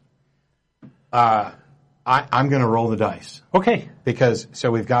 Thanks. I'm going to roll the dice. Okay. Because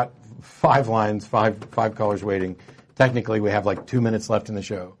we've got 5 lines, five callers waiting. Technically, we have 2 minutes left in the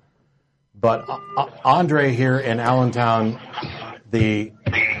show. But Andre here in Allentown, the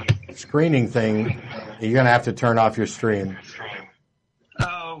screening thing, you're going to have to turn off your stream.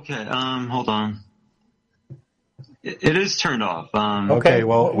 Oh, okay. Hold on. It is turned off. Okay,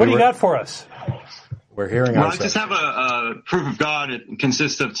 well... What do you got for us? We're hearing ourselves. I just have a proof of God. It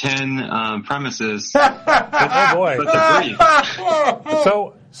consists of 10 premises. Oh, boy. But the brief.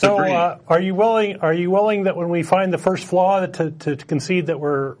 So, are you willing that when we find the first flaw to concede that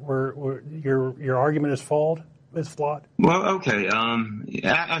your argument is flawed? Well, okay.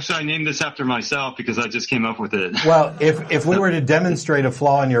 Actually, I named this after myself because I just came up with it. Well, if we were to demonstrate a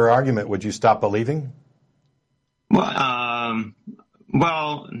flaw in your argument, would you stop believing? Well,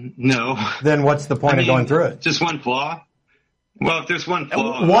 no. Then what's the point of going through it? Just one flaw? Well, if there's one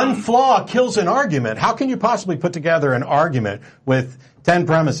flaw... One flaw kills an argument. How can you possibly put together an argument with 10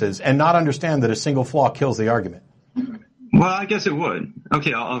 premises and not understand that a single flaw kills the argument? Well, I guess it would.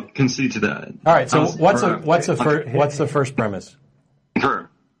 Okay, I'll concede to that. All right, so what's the first premise? Sure.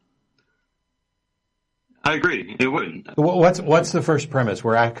 I agree. It would. What's the first premise?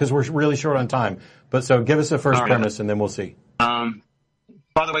 Because we're really short on time. But so give us the first premise, and then we'll see.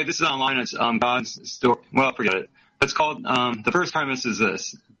 By the way, this is online. It's God's story. Well, forget it. It's called. The first premise is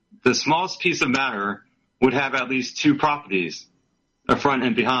this: the smallest piece of matter would have at least 2 properties, a front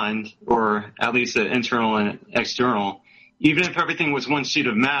and behind, or at least an internal and external. Even if everything was one sheet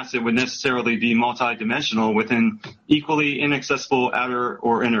of mass, it would necessarily be multidimensional with an equally inaccessible outer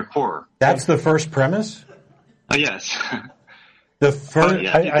or inner core. That's the first premise? Yes. The first.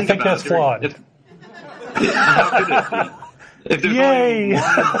 I think that's flawed. How could it be? If there's only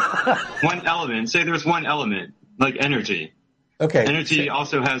one element, say there's one element, like energy, Okay. Energy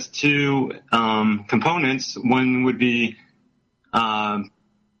also has two components. One would be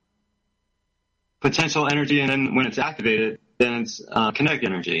potential energy, and then when it's activated, then it's kinetic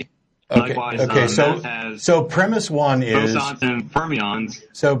energy. Okay. Likewise, So premise one is bosons and fermions.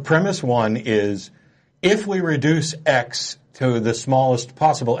 So premise one is if we reduce X to the smallest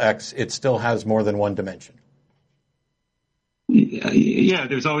possible X, it still has more than one dimension. Yeah,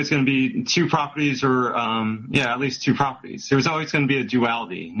 there's always going to be two properties, or at least two properties. There's always going to be a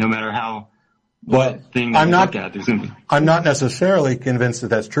duality, no matter what thing you look at. I'm not necessarily convinced that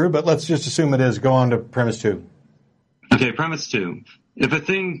that's true, but let's just assume it is. Go on to premise two. Okay, premise two. If a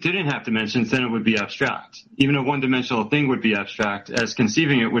thing didn't have dimensions, then it would be abstract. Even a one-dimensional thing would be abstract, as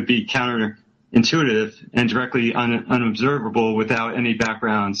conceiving it would be counterintuitive and directly unobservable without any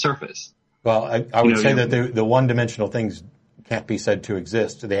background surface. Well, I would say that the one-dimensional things can't be said to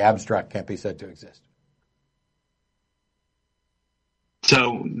exist. The abstract can't be said to exist.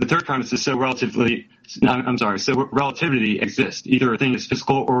 So the third premise is so relativity exists. Either a thing is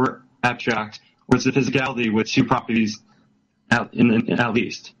physical or abstract, or it's a physicality with two properties at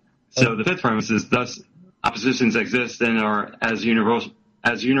least. So the fifth premise is thus oppositions exist and are as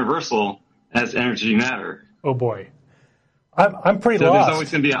universal as energy matter. Oh boy, I'm pretty lost. So there's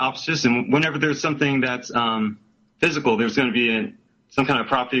always going to be an opposition. Whenever there's something that's physical, there's going to be some kind of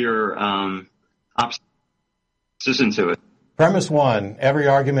property or opposition to it. Premise one: every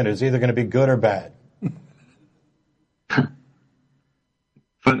argument is either going to be good or bad.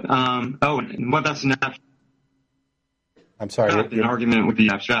 But that's an abstract. I'm sorry. An argument would be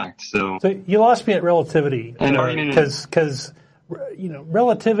abstract. So you lost me at relativity, because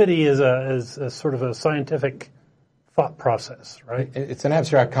relativity is a sort of a scientific thought process, right? It's an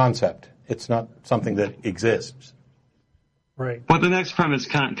abstract concept. It's not something that exists. Right. Well, the next premise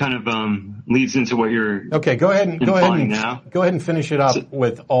kind of leads into what you're. Okay, go ahead and finish it up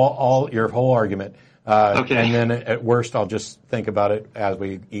with all your whole argument. Okay. And then at worst, I'll just think about it as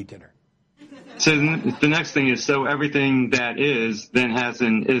we eat dinner. So the next thing is, so everything that is then has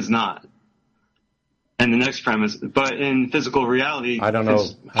and is not. And the next premise, but in physical reality, I don't know.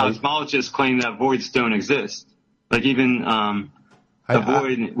 Cosmologists claim that voids don't exist. Like even a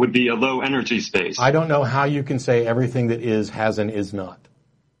void would be a low energy space. I don't know how you can say everything that is has and is not.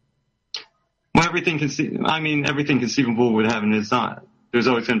 Well, everything conceivable would have and is not. There's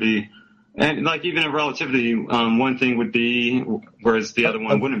always going to be. And like even in relativity, one thing would be, whereas the other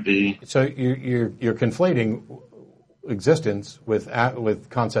one wouldn't be. So you're conflating existence with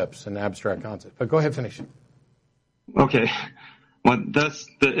concepts and abstract concepts. But go ahead, finish. Okay. Well, thus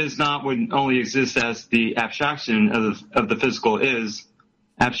the is not would only exist as the abstraction of the physical is.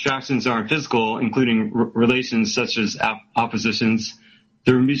 Abstractions aren't physical, including relations such as oppositions.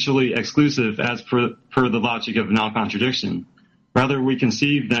 They're mutually exclusive as per the logic of non-contradiction. Rather, we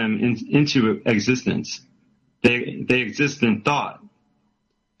conceive them into existence. They exist in thought.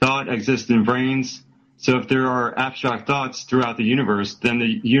 Thought exists in brains. So if there are abstract thoughts throughout the universe, then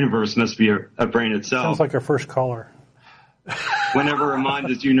the universe must be a brain itself. Sounds like our first caller. Whenever a mind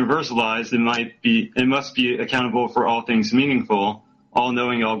is universalized, it must be accountable for all things meaningful,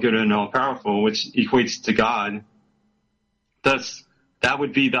 all-knowing, all-good, and all-powerful, which equates to God. Thus, that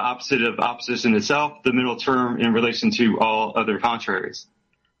would be the opposite of opposition itself, the middle term in relation to all other contraries.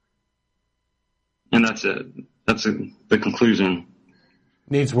 And that's it. That's the conclusion.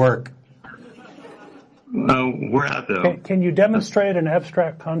 Needs work. We're at, though. Can you demonstrate an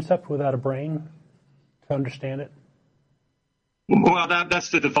abstract concept without a brain to understand it? Well, that's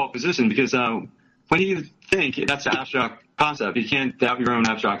the default position, because when you think that's an abstract concept, you can't doubt your own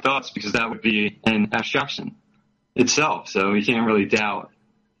abstract thoughts, because that would be an abstraction itself. So you can't really doubt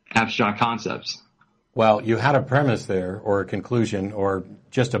abstract concepts. Well, you had a premise there, or a conclusion, or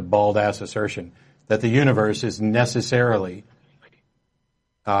just a bald-ass assertion that the universe is necessarily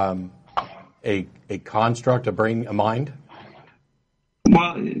a construct, a brain, a mind.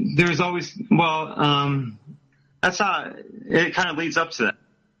 Well, there's always that's not. It kind of leads up to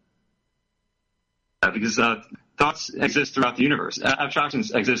that, because thoughts exist throughout the universe.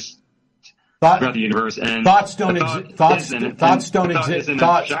 Abstractions exist throughout the universe, and thoughts don't exist. Thoughts don't exist. And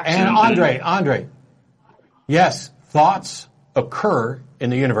Andre, yes, thoughts occur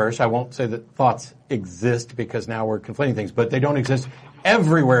in the universe. I won't say that thoughts exist, because now we're conflating things, but they don't exist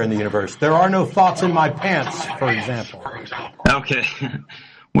everywhere in the universe. There are no thoughts in my pants, for example. Okay.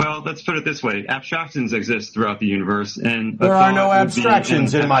 Well, let's put it this way. Abstractions exist throughout the universe, and there are no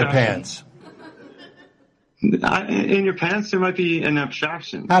abstractions in my pants. In your pants, there might be an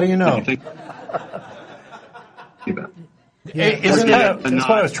abstraction. How do you know? That's what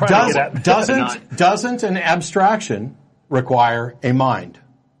I was trying to get at. Doesn't an abstraction require a mind?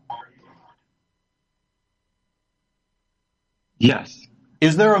 Yes.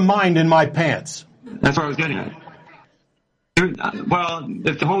 Is there a mind in my pants? That's what I was getting at. Well,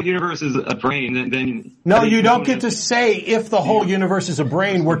 if the whole universe is a brain, then... No, you don't get to say if the whole universe is a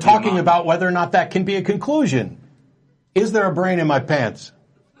brain. We're talking about whether or not that can be a conclusion. Is there a brain in my pants?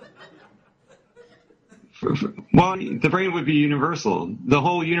 Well, the brain would be universal. The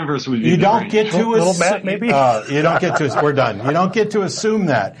whole universe would be You the don't brain. get to Little Matt, maybe? you don't get to. We're done. You don't get to assume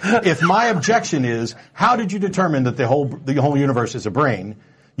that. If my objection is, how did you determine that the whole universe is a brain?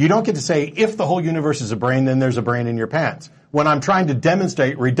 You don't get to say, if the whole universe is a brain, then there's a brain in your pants. When I'm trying to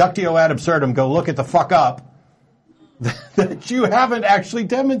demonstrate reductio ad absurdum, go look at the fuck up, that you haven't actually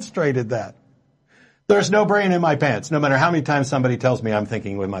demonstrated that. There's no brain in my pants, no matter how many times somebody tells me I'm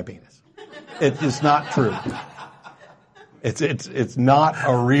thinking with my penis. It is not true. It's not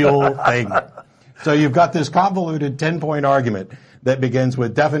a real thing. So you've got this convoluted 10-point argument that begins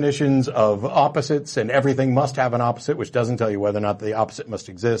with definitions of opposites and everything must have an opposite, which doesn't tell you whether or not the opposite must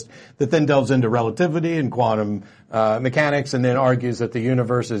exist, that then delves into relativity and quantum mechanics and then argues that the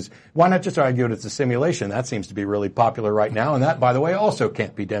universe is, why not just argue it's a simulation? That seems to be really popular right now, and that, by the way, also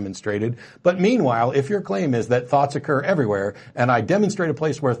can't be demonstrated. But meanwhile, if your claim is that thoughts occur everywhere, and I demonstrate a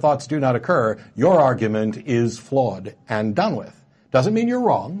place where thoughts do not occur, your argument is flawed and done with. Doesn't mean you're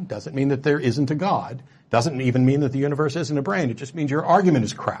wrong, doesn't mean that there isn't a God, doesn't even mean that the universe isn't a brain. It just means your argument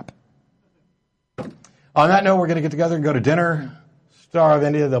is crap. On that note, we're going to get together and go to dinner. Star of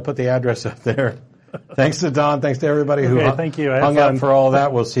India, they'll put the address up there. Thanks to Don. Thanks to everybody who thank you. hung out for all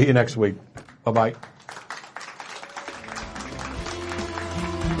that. We'll see you next week. Bye-bye.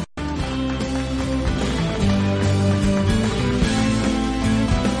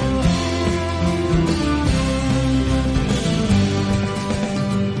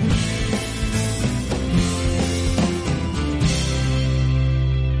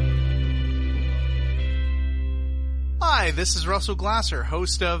 This is Russell Glasser,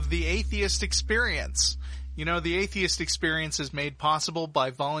 host of The Atheist Experience. You know, The Atheist Experience is made possible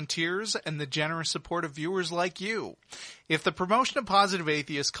by volunteers and the generous support of viewers like you. If the promotion of positive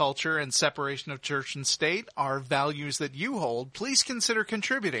atheist culture and separation of church and state are values that you hold, please consider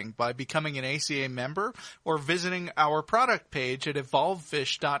contributing by becoming an ACA member or visiting our product page at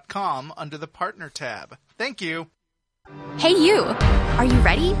evolvefish.com under the Partner tab. Thank you. Hey you! Are you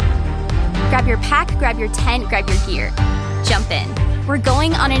ready? Grab your pack, grab your tent, grab your gear. Jump in. We're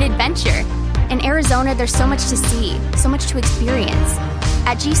going on an adventure. In Arizona, there's so much to see, so much to experience.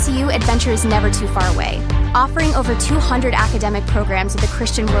 At GCU, adventure is never too far away. Offering over 200 academic programs with a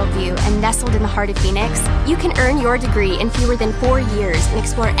Christian worldview and nestled in the heart of Phoenix, you can earn your degree in fewer than 4 years and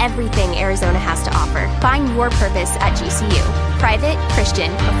explore everything Arizona has to offer. Find your purpose at GCU. Private, Christian,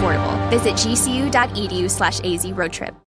 affordable. Visit gcu.edu/AZRoadtrip.